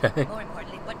everybody? Okay. More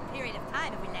importantly, what period of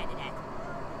time have we landed at?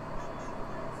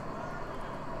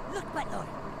 Look, Butler.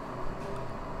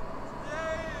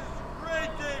 Today is a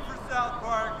great day for South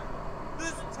Park.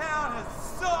 This town has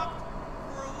sucked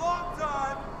for a long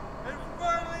time, and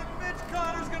finally Mitch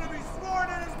Connor's gonna be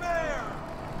sworn in as mayor.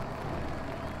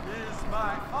 It is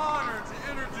my honor to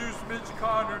introduce Mitch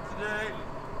Connor today,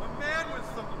 a man with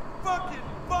some fucking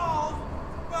balls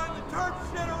to finally turn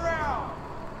shit around.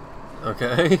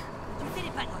 Okay. You did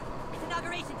it, Butler. It's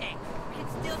inauguration day. We can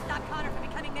still stop Connor from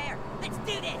becoming mayor. Let's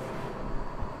do this.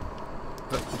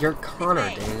 But you're Connor,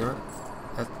 dang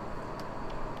it.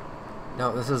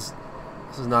 No, this is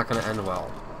not gonna end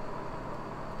well.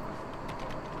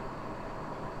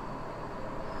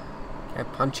 Can I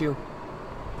punch you?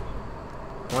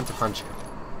 I want to punch you.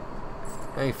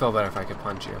 Now you feel better if I could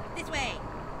punch you. This way.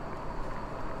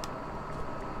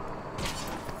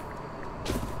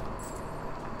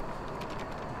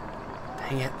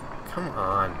 Dang it. Come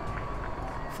on.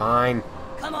 Fine.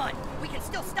 Come on. We can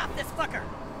still stop this fucker.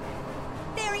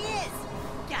 There he is.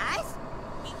 Guys?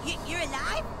 You're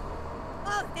alive?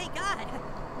 Oh, thank God.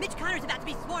 Mitch Connor's about to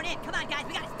be sworn in. Come on, guys.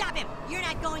 We gotta stop him. You're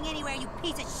not going anywhere, you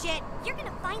piece of shit. You're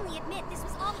gonna finally admit this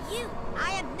was all you.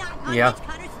 I am not on Yeah. Mitch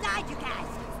Connor's side, you guys.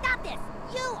 Stop this.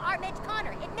 You are Mitch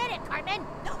Connor. Admit it, Cartman.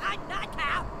 No, I'm not,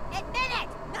 Cal. Admit it.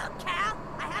 No, Cal.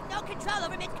 I have no control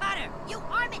over Mitch Connor. You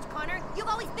are Mitch Connor. You've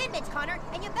always been Mitch Connor,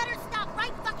 and you better stop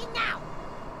right fucking now.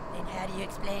 Then how do you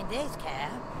explain this,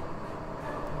 Cal?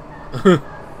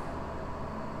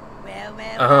 Well,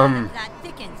 the plot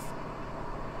thickens.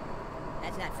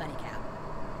 That's not funny, Cal.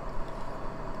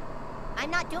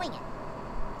 I'm not doing it.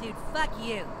 Dude, fuck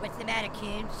you. What's the matter,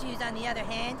 Coon? Shoes on the other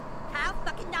hand? Cal,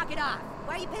 fucking knock it off.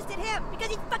 Why are you pissed at him? Because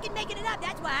he's fucking making it up,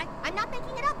 that's why. I'm not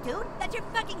making it up, dude. That's your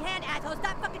fucking hand, asshole.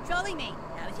 Stop fucking trolling me.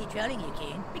 How is he trolling you,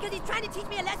 Coon? Because he's trying to teach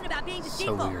me a lesson about being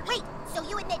deceitful. So weird. Wait, so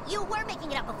you admit you were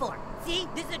making it up before? See?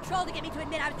 This is a troll to get me to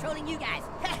admit I was trolling you guys.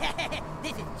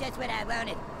 This is just what I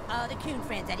wanted. All the Coon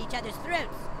friends at each other's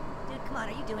throats. Dude, come on,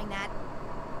 are you doing that?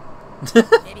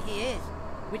 Maybe he is.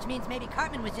 Which means maybe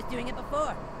Cartman was just doing it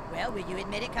before. Well, will you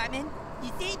admit it, Cartman?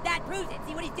 You see? That proves it.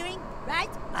 See what he's doing? Right?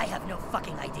 I have no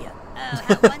fucking idea. Oh,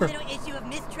 how one little issue of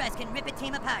mistrust can rip a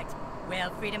team apart.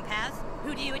 Well, Freedom Pals,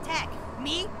 who do you attack?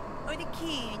 Me or the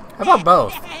Coon? How about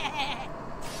both?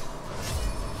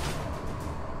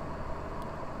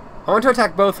 I want to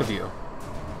attack both of you.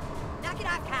 Knock it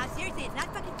off, Kyle. Seriously, it's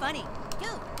not fucking funny. Dude,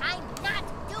 I'm not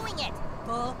doing it.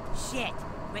 Bullshit.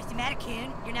 What's the matter,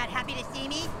 Coon? You're not happy to see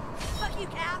me? Fuck you,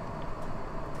 Cal.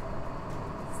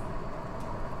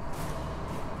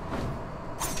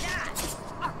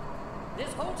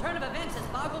 This whole turn of events has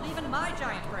boggled even my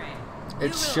giant brain.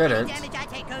 It shouldn't. The damage I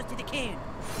take goes to the Coon.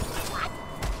 What?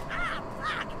 Ah,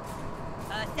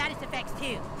 fuck. Status effects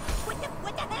too.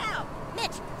 What the hell?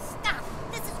 Mitch, stop.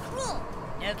 This is cruel.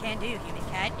 No can do, human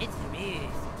cat. It's the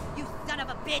ruse. You son of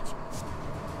a bitch.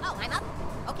 Oh, I'm up?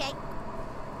 Okay.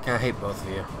 I hate both of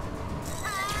you.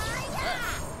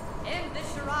 End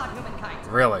this charade, humankind.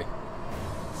 Really.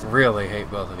 Really hate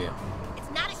both of you.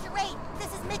 It's not a charade.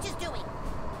 This is Mitch's doing.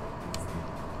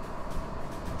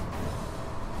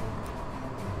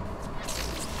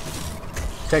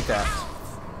 Take that.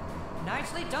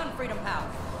 Nicely done, Freedom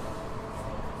Pals.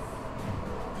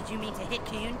 Did you mean to hit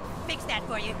Coon? Fix that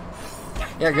for you.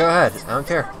 Yeah, go ahead. I don't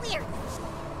care. Weird.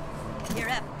 You're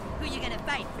up. Who you gonna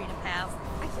fight, Freedom Pal?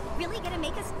 Are you really gonna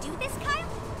make us do this, Kyle?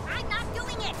 I'm not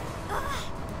doing it. Ugh,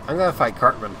 I'm gonna fight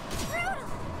Cartman. brutal.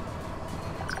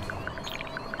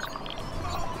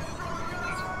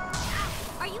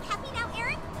 Are you happy now,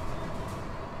 Eric?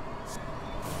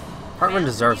 Cartman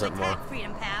deserves you it more. attack,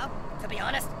 Freedom Pal. To be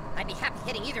honest, I'd be happy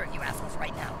hitting either of you assholes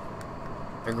right now.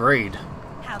 Agreed.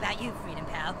 How about you, Freedom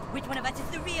Pal? Which one of us is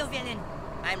the real villain?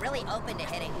 I'm really open to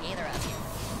hitting either of you.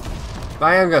 But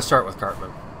I am gonna start with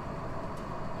Cartman.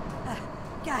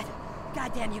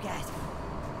 God damn you guys.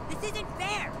 This isn't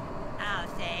fair, I'll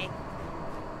say.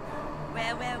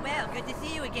 Well, good to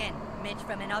see you again, Mitch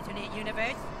from an alternate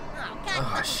universe. Oh, God Oh,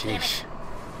 fucking damn it. sheesh.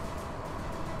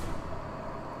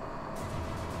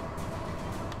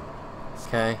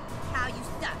 Okay. How you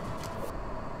suck.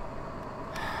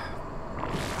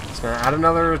 Just gonna add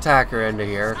another attacker into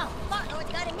here. Oh, fuck, oh,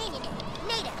 it's got a minion in it.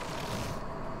 Native.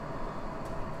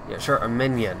 Yeah, sure, a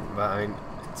minion, but I mean,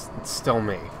 it's it's still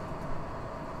me.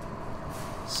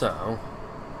 So,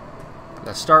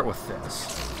 let's start with this.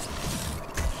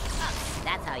 Oh,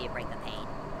 that's how you break the pain.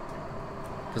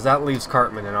 Because that leaves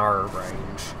Cartman in our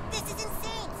range. This is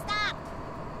insane! Stop!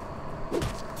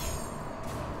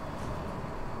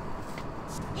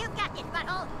 You got this,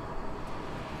 butthole!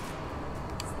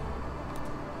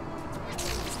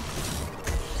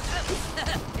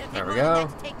 There we go.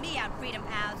 Take me out, Freedom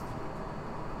Pals.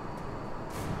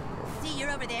 See,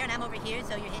 you're over there and I'm over here,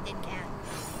 so your hit didn't count.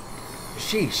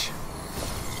 Sheesh.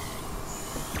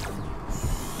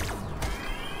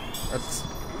 That's...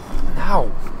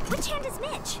 No. Which hand is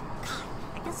Mitch? God,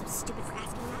 I feel so stupid for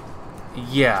asking that.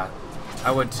 Yeah,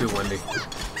 I would too, Wendy.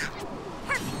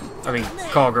 I mean,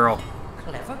 call girl.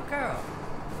 Clever girl.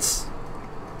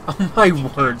 Oh my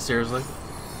word, seriously.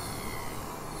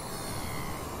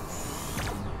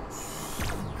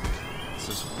 This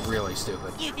is really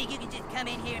stupid. You think you can just come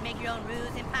in here and make your own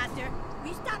rules, imposter? Will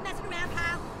you stop messing around,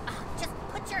 pal? Just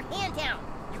put your hand down!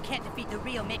 You can't defeat the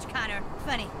real Mitch Connor.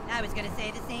 Funny, I was gonna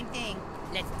say the same thing.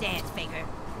 Let's dance, Faker.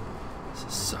 This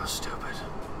is so stupid.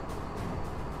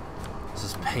 This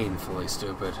is painfully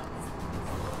stupid.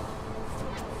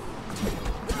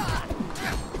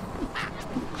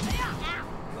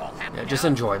 Yeah, just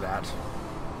enjoy that.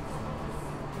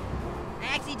 I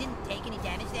actually didn't take any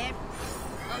damage there.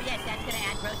 Oh yes, that's gonna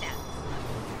add gross out.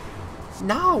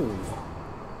 No!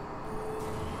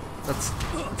 That's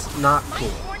not cool.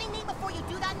 Mind warning me before you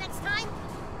do that next time?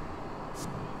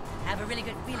 I have a really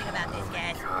good feeling about this,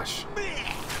 guys. Gosh.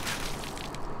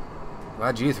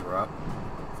 Glad you threw up.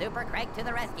 Super Craig to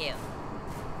the rescue.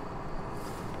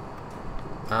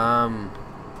 I'm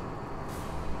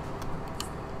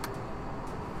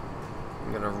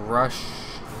gonna rush.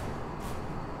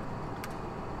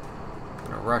 I'm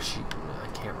gonna rush you. I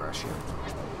can't rush you.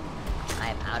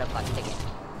 I'm out of luck ticket.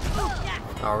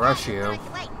 I'll rush you.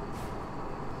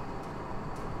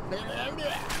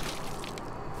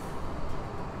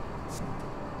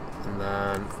 And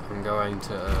then I'm going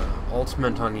to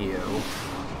ultimate on you.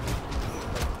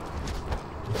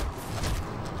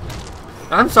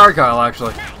 I'm sorry, Kyle,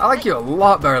 actually. I like you a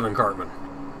lot better than Cartman.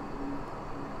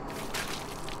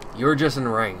 You're just in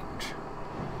range.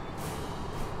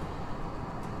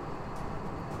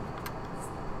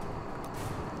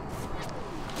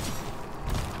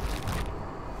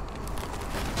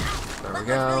 There we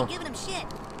go. Really giving him shit.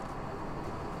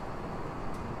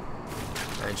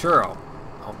 And sure, I'll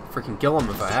freaking kill him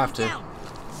if I have to.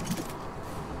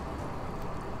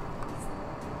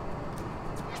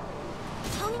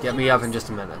 Get me up in just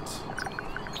a minute.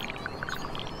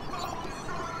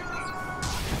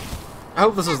 I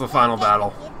hope this is the final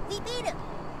battle. We beat him.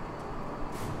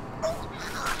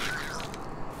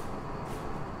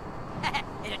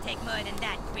 It'll take more than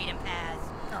that, Freedom Pals.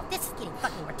 Oh, this is getting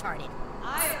fucking retarded.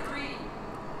 I agree.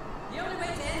 The only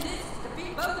way to end this is to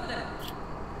beat both of them.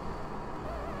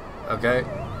 Okay.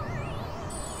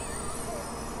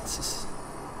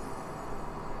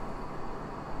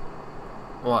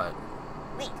 What?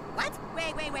 Wait, what?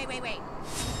 Wait.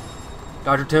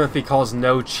 Dr. Timothy calls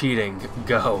no cheating.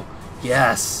 Go.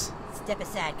 Yes. Step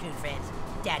aside, coon friends.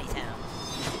 Daddy's home.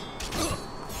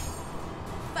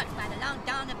 Fucked by the long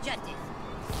dong of justice.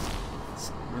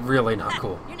 It's really not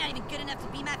cool. You're not even good enough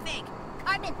to be my fake.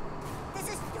 Cartman, this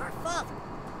is your fault.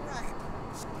 Ugh.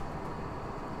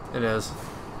 It is.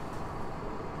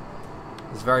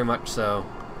 It's very much so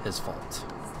his fault.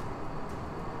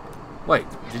 Wait,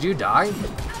 did you die?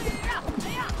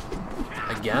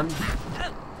 Again?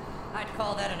 I'd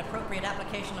call that an appropriate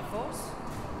application of force.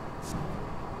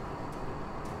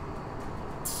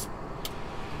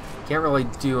 Can't really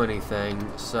do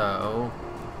anything, so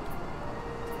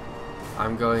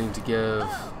I'm going to give...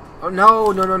 Oh,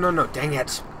 no, dang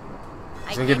it.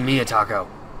 He's gonna give me a taco.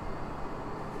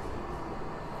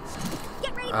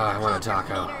 Get ready for I the want a call,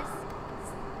 taco. leaders.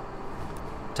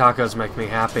 Tacos make me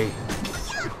happy.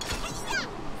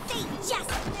 Say yes.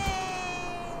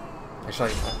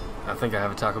 Actually, I think I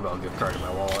have a Taco Bell gift card in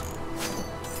my wallet.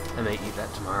 I may eat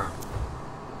that tomorrow.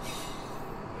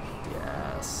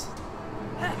 Yes.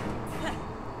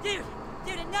 Dude,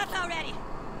 enough already.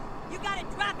 You gotta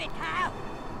drop it, Kyle.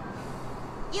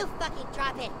 You fucking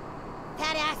drop it.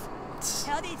 Badass.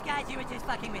 Tell these guys you were just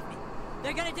fucking with me.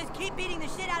 They're gonna just keep beating the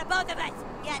shit out of both of us.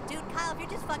 Yeah, dude, Kyle, if you're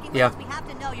just fucking with Yeah. us, we have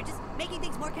to know. You're just making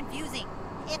things more confusing.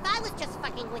 If I was just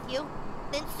fucking with you,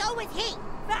 then so was he.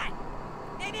 Fine.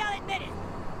 Maybe I'll admit it.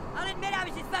 I'll admit I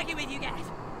was just fucking with you guys.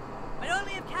 But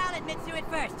only if Kyle admits to it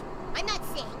first. I'm not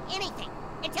saying anything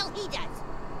until he does.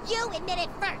 You admit it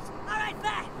first. Alright,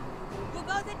 fine. We'll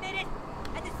both admit it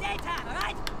at the same time,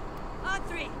 alright? On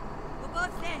three. We'll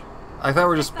both say, I thought we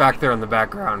were just back there in the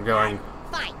background going,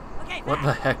 Fine. Okay, what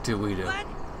the heck do we do? 1,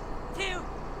 2,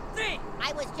 3.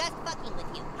 I was just fucking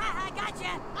with you. Haha,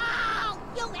 gotcha. Oh,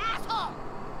 you asshole!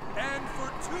 And for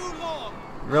too long,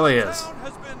 Really the is. town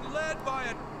has been led by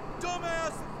a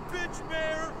dumbass bitch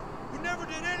mayor who never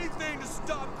did anything to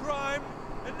stop crime,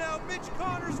 and now Mitch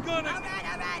Connor's gonna... All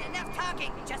right, enough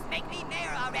talking. Just make me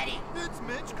mayor already. It's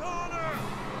Mitch Connor!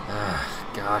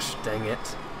 Gosh, dang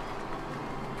it.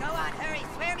 Go on, hurry,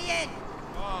 swear me in.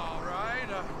 All right,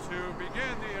 to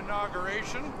begin the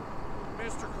inauguration,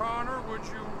 Mr. Connor, would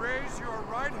you raise your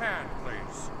right hand,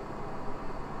 please?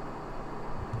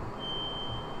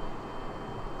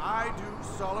 I do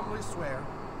solemnly swear.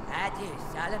 I do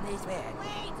solemnly swear.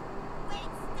 Wait,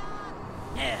 stop!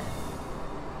 No,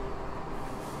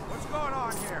 What's going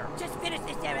on here? just finish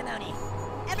the ceremony.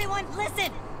 Everyone,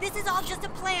 listen! This is all just a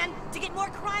plan to get more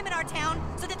crime in our town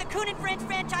so that the Coon and Friends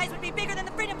franchise would be bigger than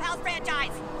the Freedom Pals franchise.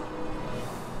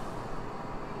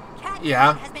 Cat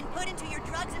Yeah. has been put into your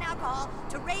drugs and alcohol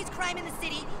to raise crime in the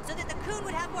city so that the Coon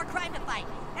would have more crime to fight.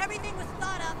 Everything was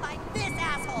thought of by this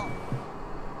asshole.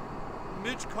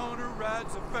 Mitch Connor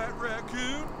rides a fat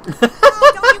raccoon?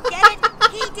 Oh, don't you get it?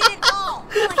 He did it all.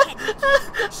 Go ahead, Mickey.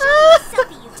 Show me the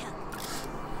selfie you took.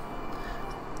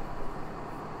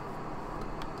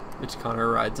 Mitch Connor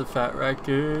rides a fat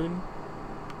raccoon.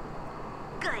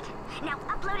 Good. Now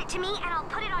upload it to me and I'll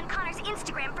put it on Connor's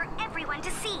Instagram for everyone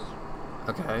to see.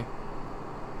 Okay.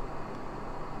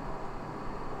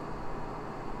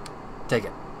 Take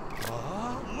it.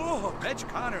 Look, Mitch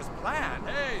Connor's plan.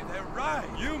 Hey, they're right.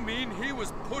 You mean he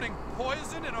was putting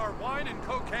poison in our wine and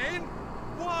cocaine?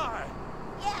 Why?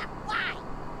 Yeah, why?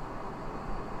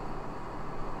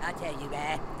 I'll tell you,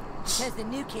 because the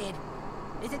new kid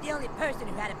isn't the only person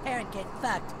who had a parent get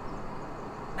fucked.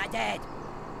 My dad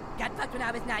got fucked when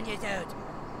I was 9 years old.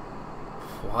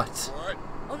 What? What?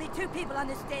 Only 2 people on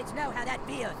this stage know how that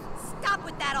feels. Stop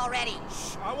with that already.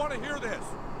 Shh, I want to hear this.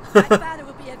 My father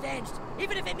will be avenged,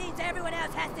 even if it means everyone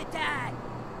else has to die.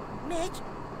 Mitch,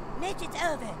 it's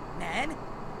over. Ma'am,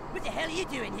 what the hell are you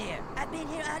doing here? I've been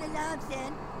here all along,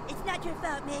 son. It's not your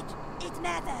fault, Mitch. It's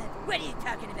my fault. What are you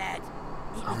talking about? It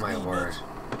Oh was my me, word. Mitch.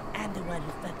 I'm the one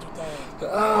who fucked your dad.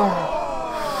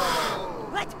 Oh.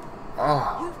 What?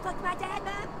 Oh. You fucked my dad,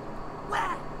 Mom?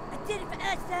 Why? I did it for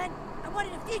us, son. I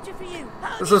wanted a future for you.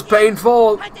 This Holy is shit.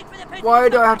 painful. Hunting for the person Why who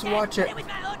do I have fucked to my watch dad. it? It was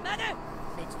my own mother.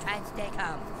 Let's try and stay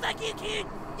calm. Fuck you, kid.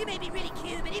 You may be really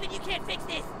cute, but even you can't fix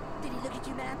this. Did he look at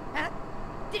you, Mom? Huh?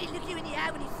 Did he look you in the eye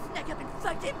when he snuck up and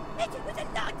fucked him? It was a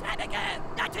long time ago.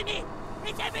 Not to me.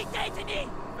 It's every day to me.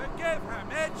 Forgive her,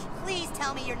 Mitch. Please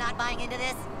tell me you're not buying into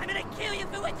this. I'm gonna kill you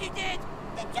for what you did.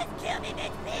 Then just kill me,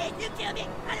 Mitch, please. You kill me.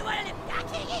 I don't want to live. I'll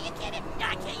kill you. You kill me.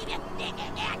 I'll kill you.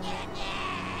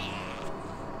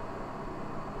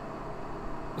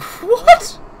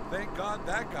 What? Thank God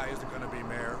that guy isn't gonna be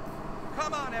mayor.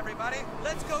 Come on, everybody.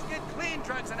 Let's go get clean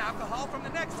drugs and alcohol from the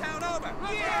next town over.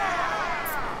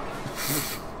 Yeah!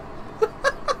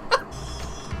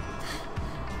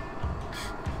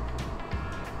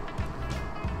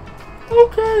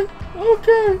 Okay.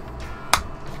 Okay.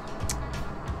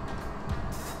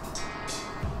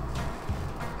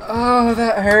 Oh,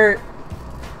 that hurt.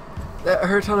 That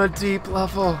hurt on a deep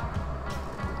level.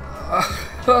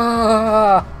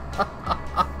 That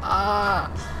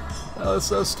was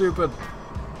so stupid.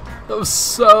 That was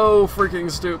so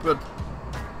freaking stupid.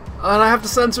 And I have to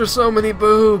censor so many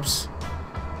boobs.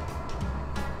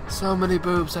 So many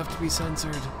boobs have to be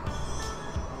censored.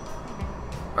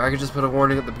 Or I could just put a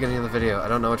warning at the beginning of the video. I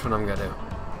don't know which one I'm gonna do.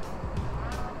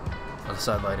 I'll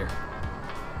decide later.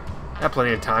 I have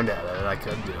plenty of time to edit it. I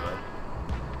could do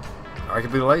it. Or I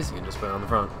could be lazy and just put it on the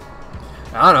front.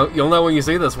 I don't know. You'll know when you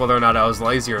see this whether or not I was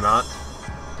lazy or not.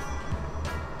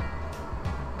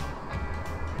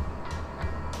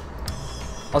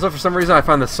 Also, for some reason, I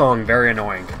find this song very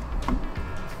annoying. I'm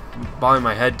bobbing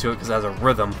my head to it because it has a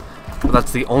rhythm. But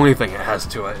that's the only thing it has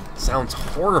to it. It sounds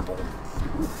horrible.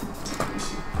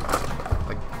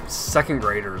 Like second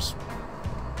graders.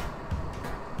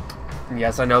 And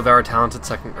yes, I know there are talented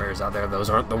second graders out there. Those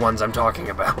aren't the ones I'm talking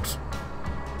about.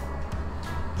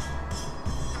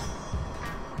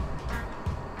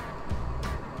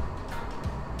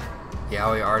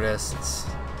 Yaoi artists.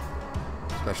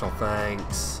 Special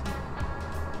thanks.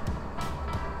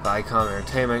 Vicon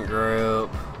Entertainment Group.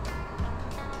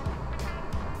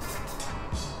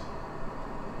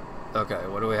 Okay,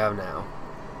 what do we have now?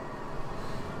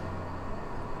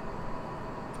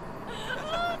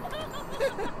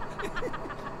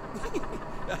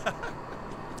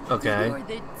 Okay. You're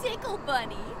the tickle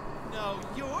bunny. no,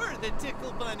 you're the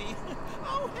tickle bunny.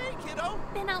 Oh, hey, kiddo.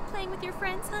 Been out playing with your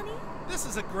friends, honey? This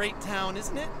is a great town,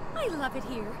 isn't it? I love it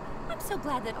here. I'm so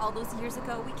glad that all those years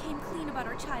ago we came clean about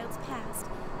our child's past.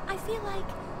 I feel like,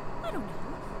 I don't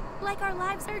know, like our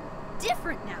lives are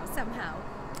different now somehow.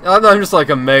 I'm just like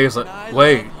amazed. Like,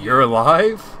 wait, you're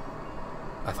alive?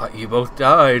 I thought you both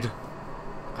died.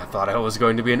 I thought I was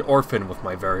going to be an orphan with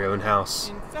my very own house.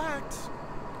 In fact,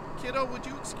 kiddo, would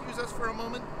you excuse us for a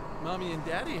moment? Mommy and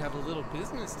Daddy have a little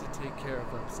business to take care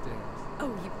of upstairs.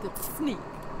 Oh, you little sneak.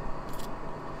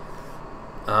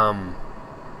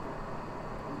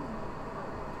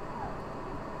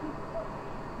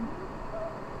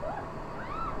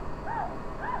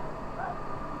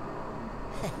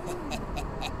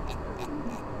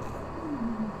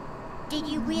 Did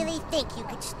you really think you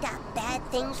could stop bad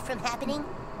things from happening?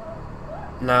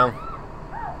 No.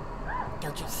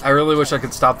 Don't you see? I really wish I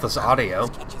could stop this audio.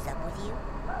 Catches up with you.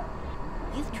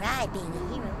 You've tried being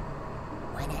a hero.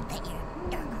 Why not let your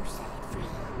darker side free?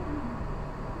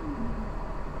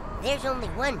 There's only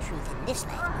one truth in this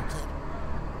life, my kid.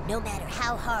 No matter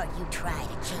how hard you try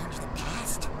to change the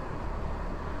past,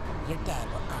 your dad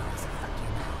will always fuck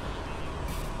your mom.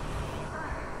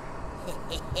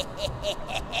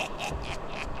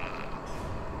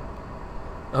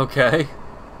 Okay.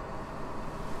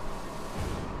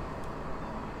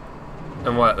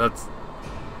 And what?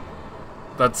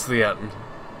 That's the end.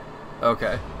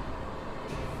 Okay.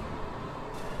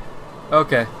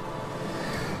 Okay.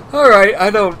 Alright, I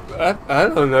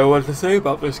don't know what to say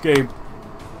about this game.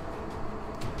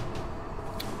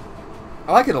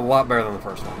 I like it a lot better than the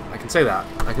first one. I can say that.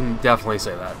 I can definitely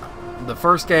say that. The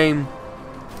first game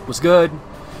was good,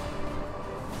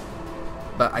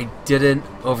 but I didn't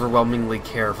overwhelmingly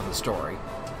care for the story.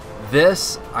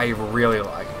 This, I really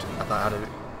liked. I thought it had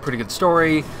a pretty good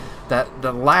story. That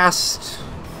the last...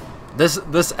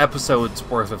 This episode's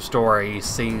worth of story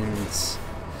seems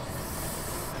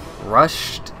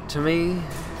rushed to me,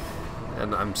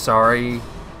 and I'm sorry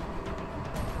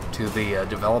to the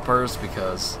developers,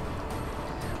 because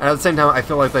at the same time I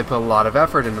feel like they put a lot of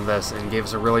effort into this and gave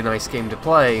us a really nice game to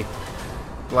play.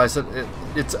 But like I said,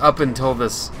 it's up until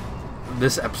this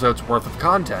episode's worth of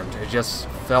content. It just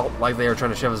felt like they were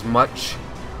trying to shove as much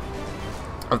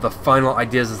of the final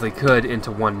ideas as they could into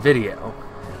one video.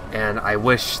 And I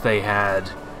wish they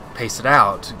had paced it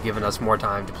out, given us more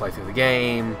time to play through the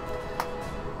game.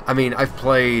 I mean, I've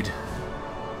played...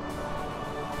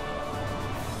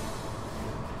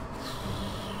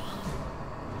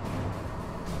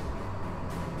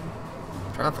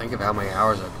 I'm trying to think of how many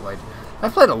hours I've played.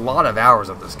 I've played a lot of hours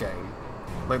of this game.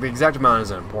 Like, the exact amount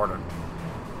isn't important.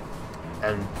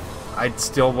 And I'd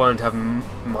still wanted to have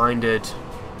minded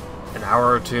an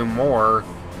hour or two more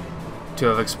to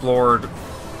have explored.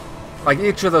 Like,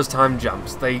 each of those time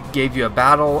jumps, they gave you a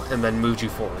battle and then moved you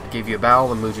forward. Gave you a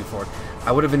battle and moved you forward.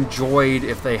 I would have enjoyed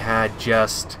if they had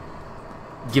just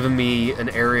given me an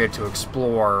area to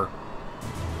explore.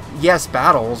 Yes,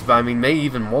 battles, but I mean, maybe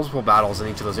even multiple battles in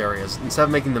each of those areas. Instead of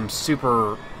making them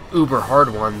super uber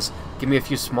hard ones, give me a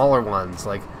few smaller ones.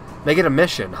 Like, make it a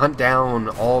mission. Hunt down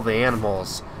all the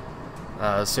animals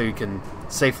so you can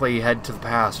safely head to the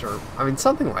past, or, I mean,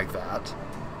 something like that.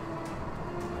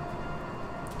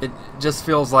 It just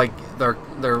feels like there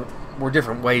were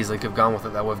different ways they could have gone with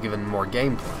it that would have given more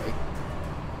gameplay.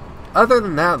 Other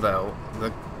than that, though,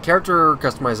 the character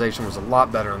customization was a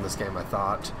lot better in this game, I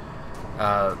thought.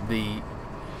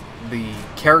 The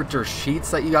character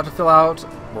sheets that you got to fill out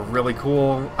were really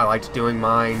cool. I liked doing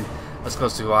mine as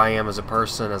close to who I am as a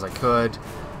person as I could.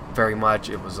 Very much.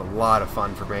 It was a lot of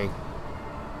fun for me.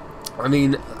 I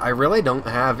mean, I really don't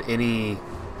have any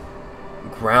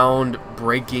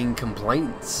groundbreaking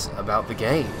complaints about the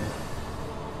game.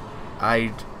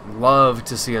 I'd love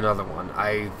to see another one.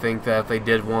 I think that if they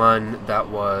did one that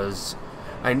was...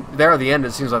 there at the end,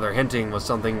 it seems like they're hinting was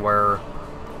something where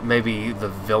maybe the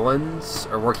villains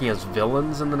are working as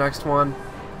villains in the next one.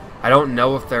 I don't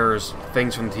know if there's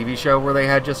things from the TV show where they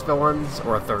had just villains,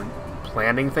 or if they're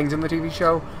planning things in the TV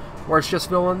show where it's just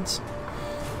villains.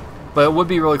 But it would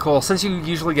be really cool, since you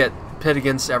usually get pit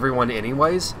against everyone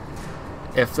anyways,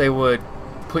 if they would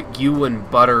put you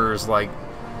and Butters, like,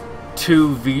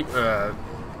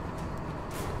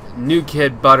 New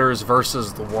Kid Butters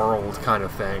versus the world kind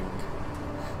of thing.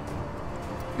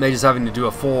 Maybe just having to do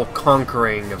a full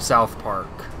conquering of South Park.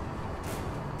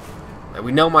 Like,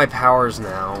 we know my powers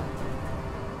now.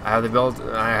 I have the ability,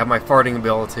 I have my farting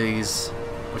abilities,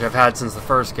 which I've had since the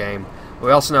first game. But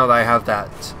we also know that I have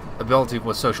that ability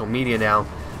with social media now.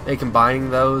 Maybe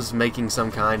combining those, making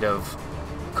some kind of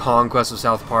conquest of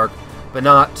South Park, but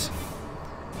not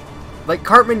like,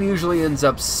 Cartman usually ends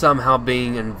up somehow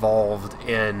being involved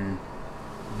in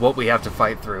what we have to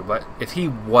fight through, but if he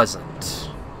wasn't,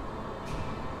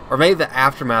 or maybe the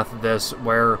aftermath of this,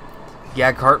 where,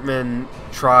 yeah, Cartman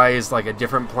tries, like, a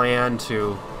different plan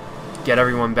to get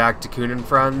everyone back to Coon and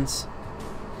Friends,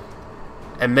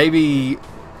 and maybe,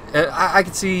 I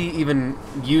could see even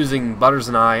using Butters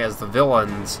and I as the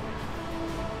villains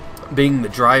being the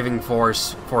driving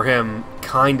force for him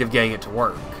kind of getting it to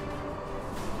work.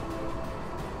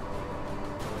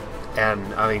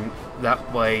 And, I mean,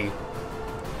 that way,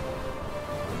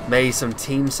 maybe some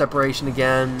team separation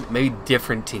again, maybe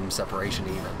different team separation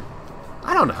even.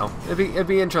 I don't know. It'd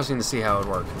be interesting to see how it would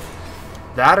work.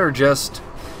 That, or just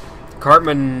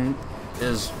Cartman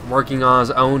is working on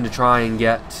his own to try and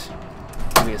get...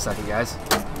 Give me a second, guys.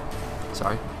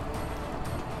 Sorry.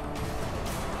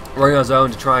 Working on his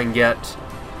own to try and get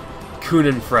Coon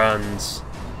and Friends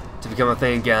to become a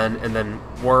thing again, and then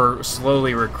we're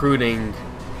slowly recruiting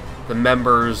the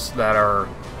members that are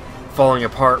falling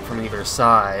apart from either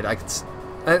side.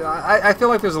 I feel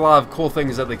like there's a lot of cool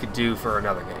things that they could do for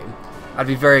another game. I'd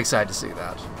be very excited to see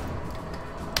that.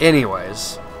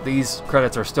 Anyways, these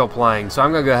credits are still playing, so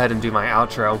I'm gonna go ahead and do my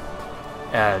outro,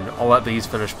 and I'll let these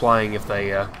finish playing if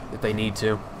they need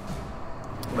to.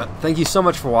 But thank you so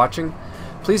much for watching.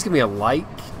 Please give me a like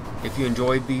if you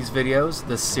enjoyed these videos,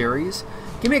 this series.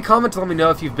 Give me a comment to let me know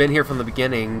if you've been here from the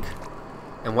beginning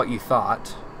and what you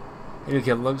thought. Hey, new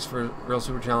kid looks for Real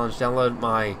Super Challenge. Download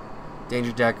my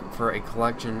Danger Deck for a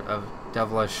collection of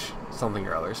devilish something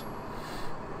or others.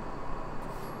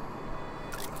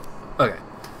 Okay.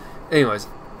 Anyways,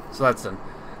 so that's done.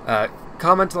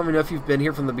 Comment to let me know if you've been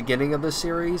here from the beginning of this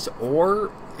series,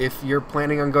 or if you're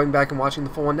planning on going back and watching the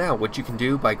full one now, which you can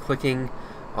do by clicking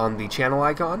on the channel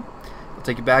icon. It'll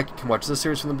take you back. You can watch this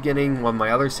series from the beginning, one of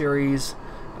my other series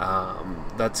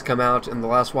that's come out in the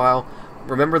last while.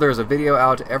 Remember, there's a video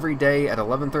out every day at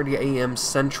 11:30 a.m.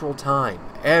 Central Time,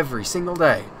 every single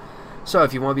day. So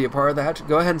if you want to be a part of that,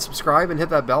 go ahead and subscribe and hit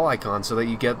that bell icon so that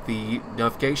you get the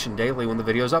notification daily when the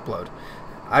videos upload.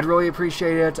 I'd really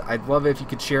appreciate it. I'd love it if you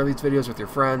could share these videos with your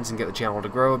friends and get the channel to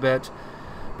grow a bit.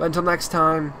 But until next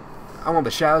time, I want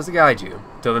the shadows to guide you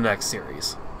to the next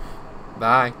series.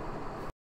 Bye.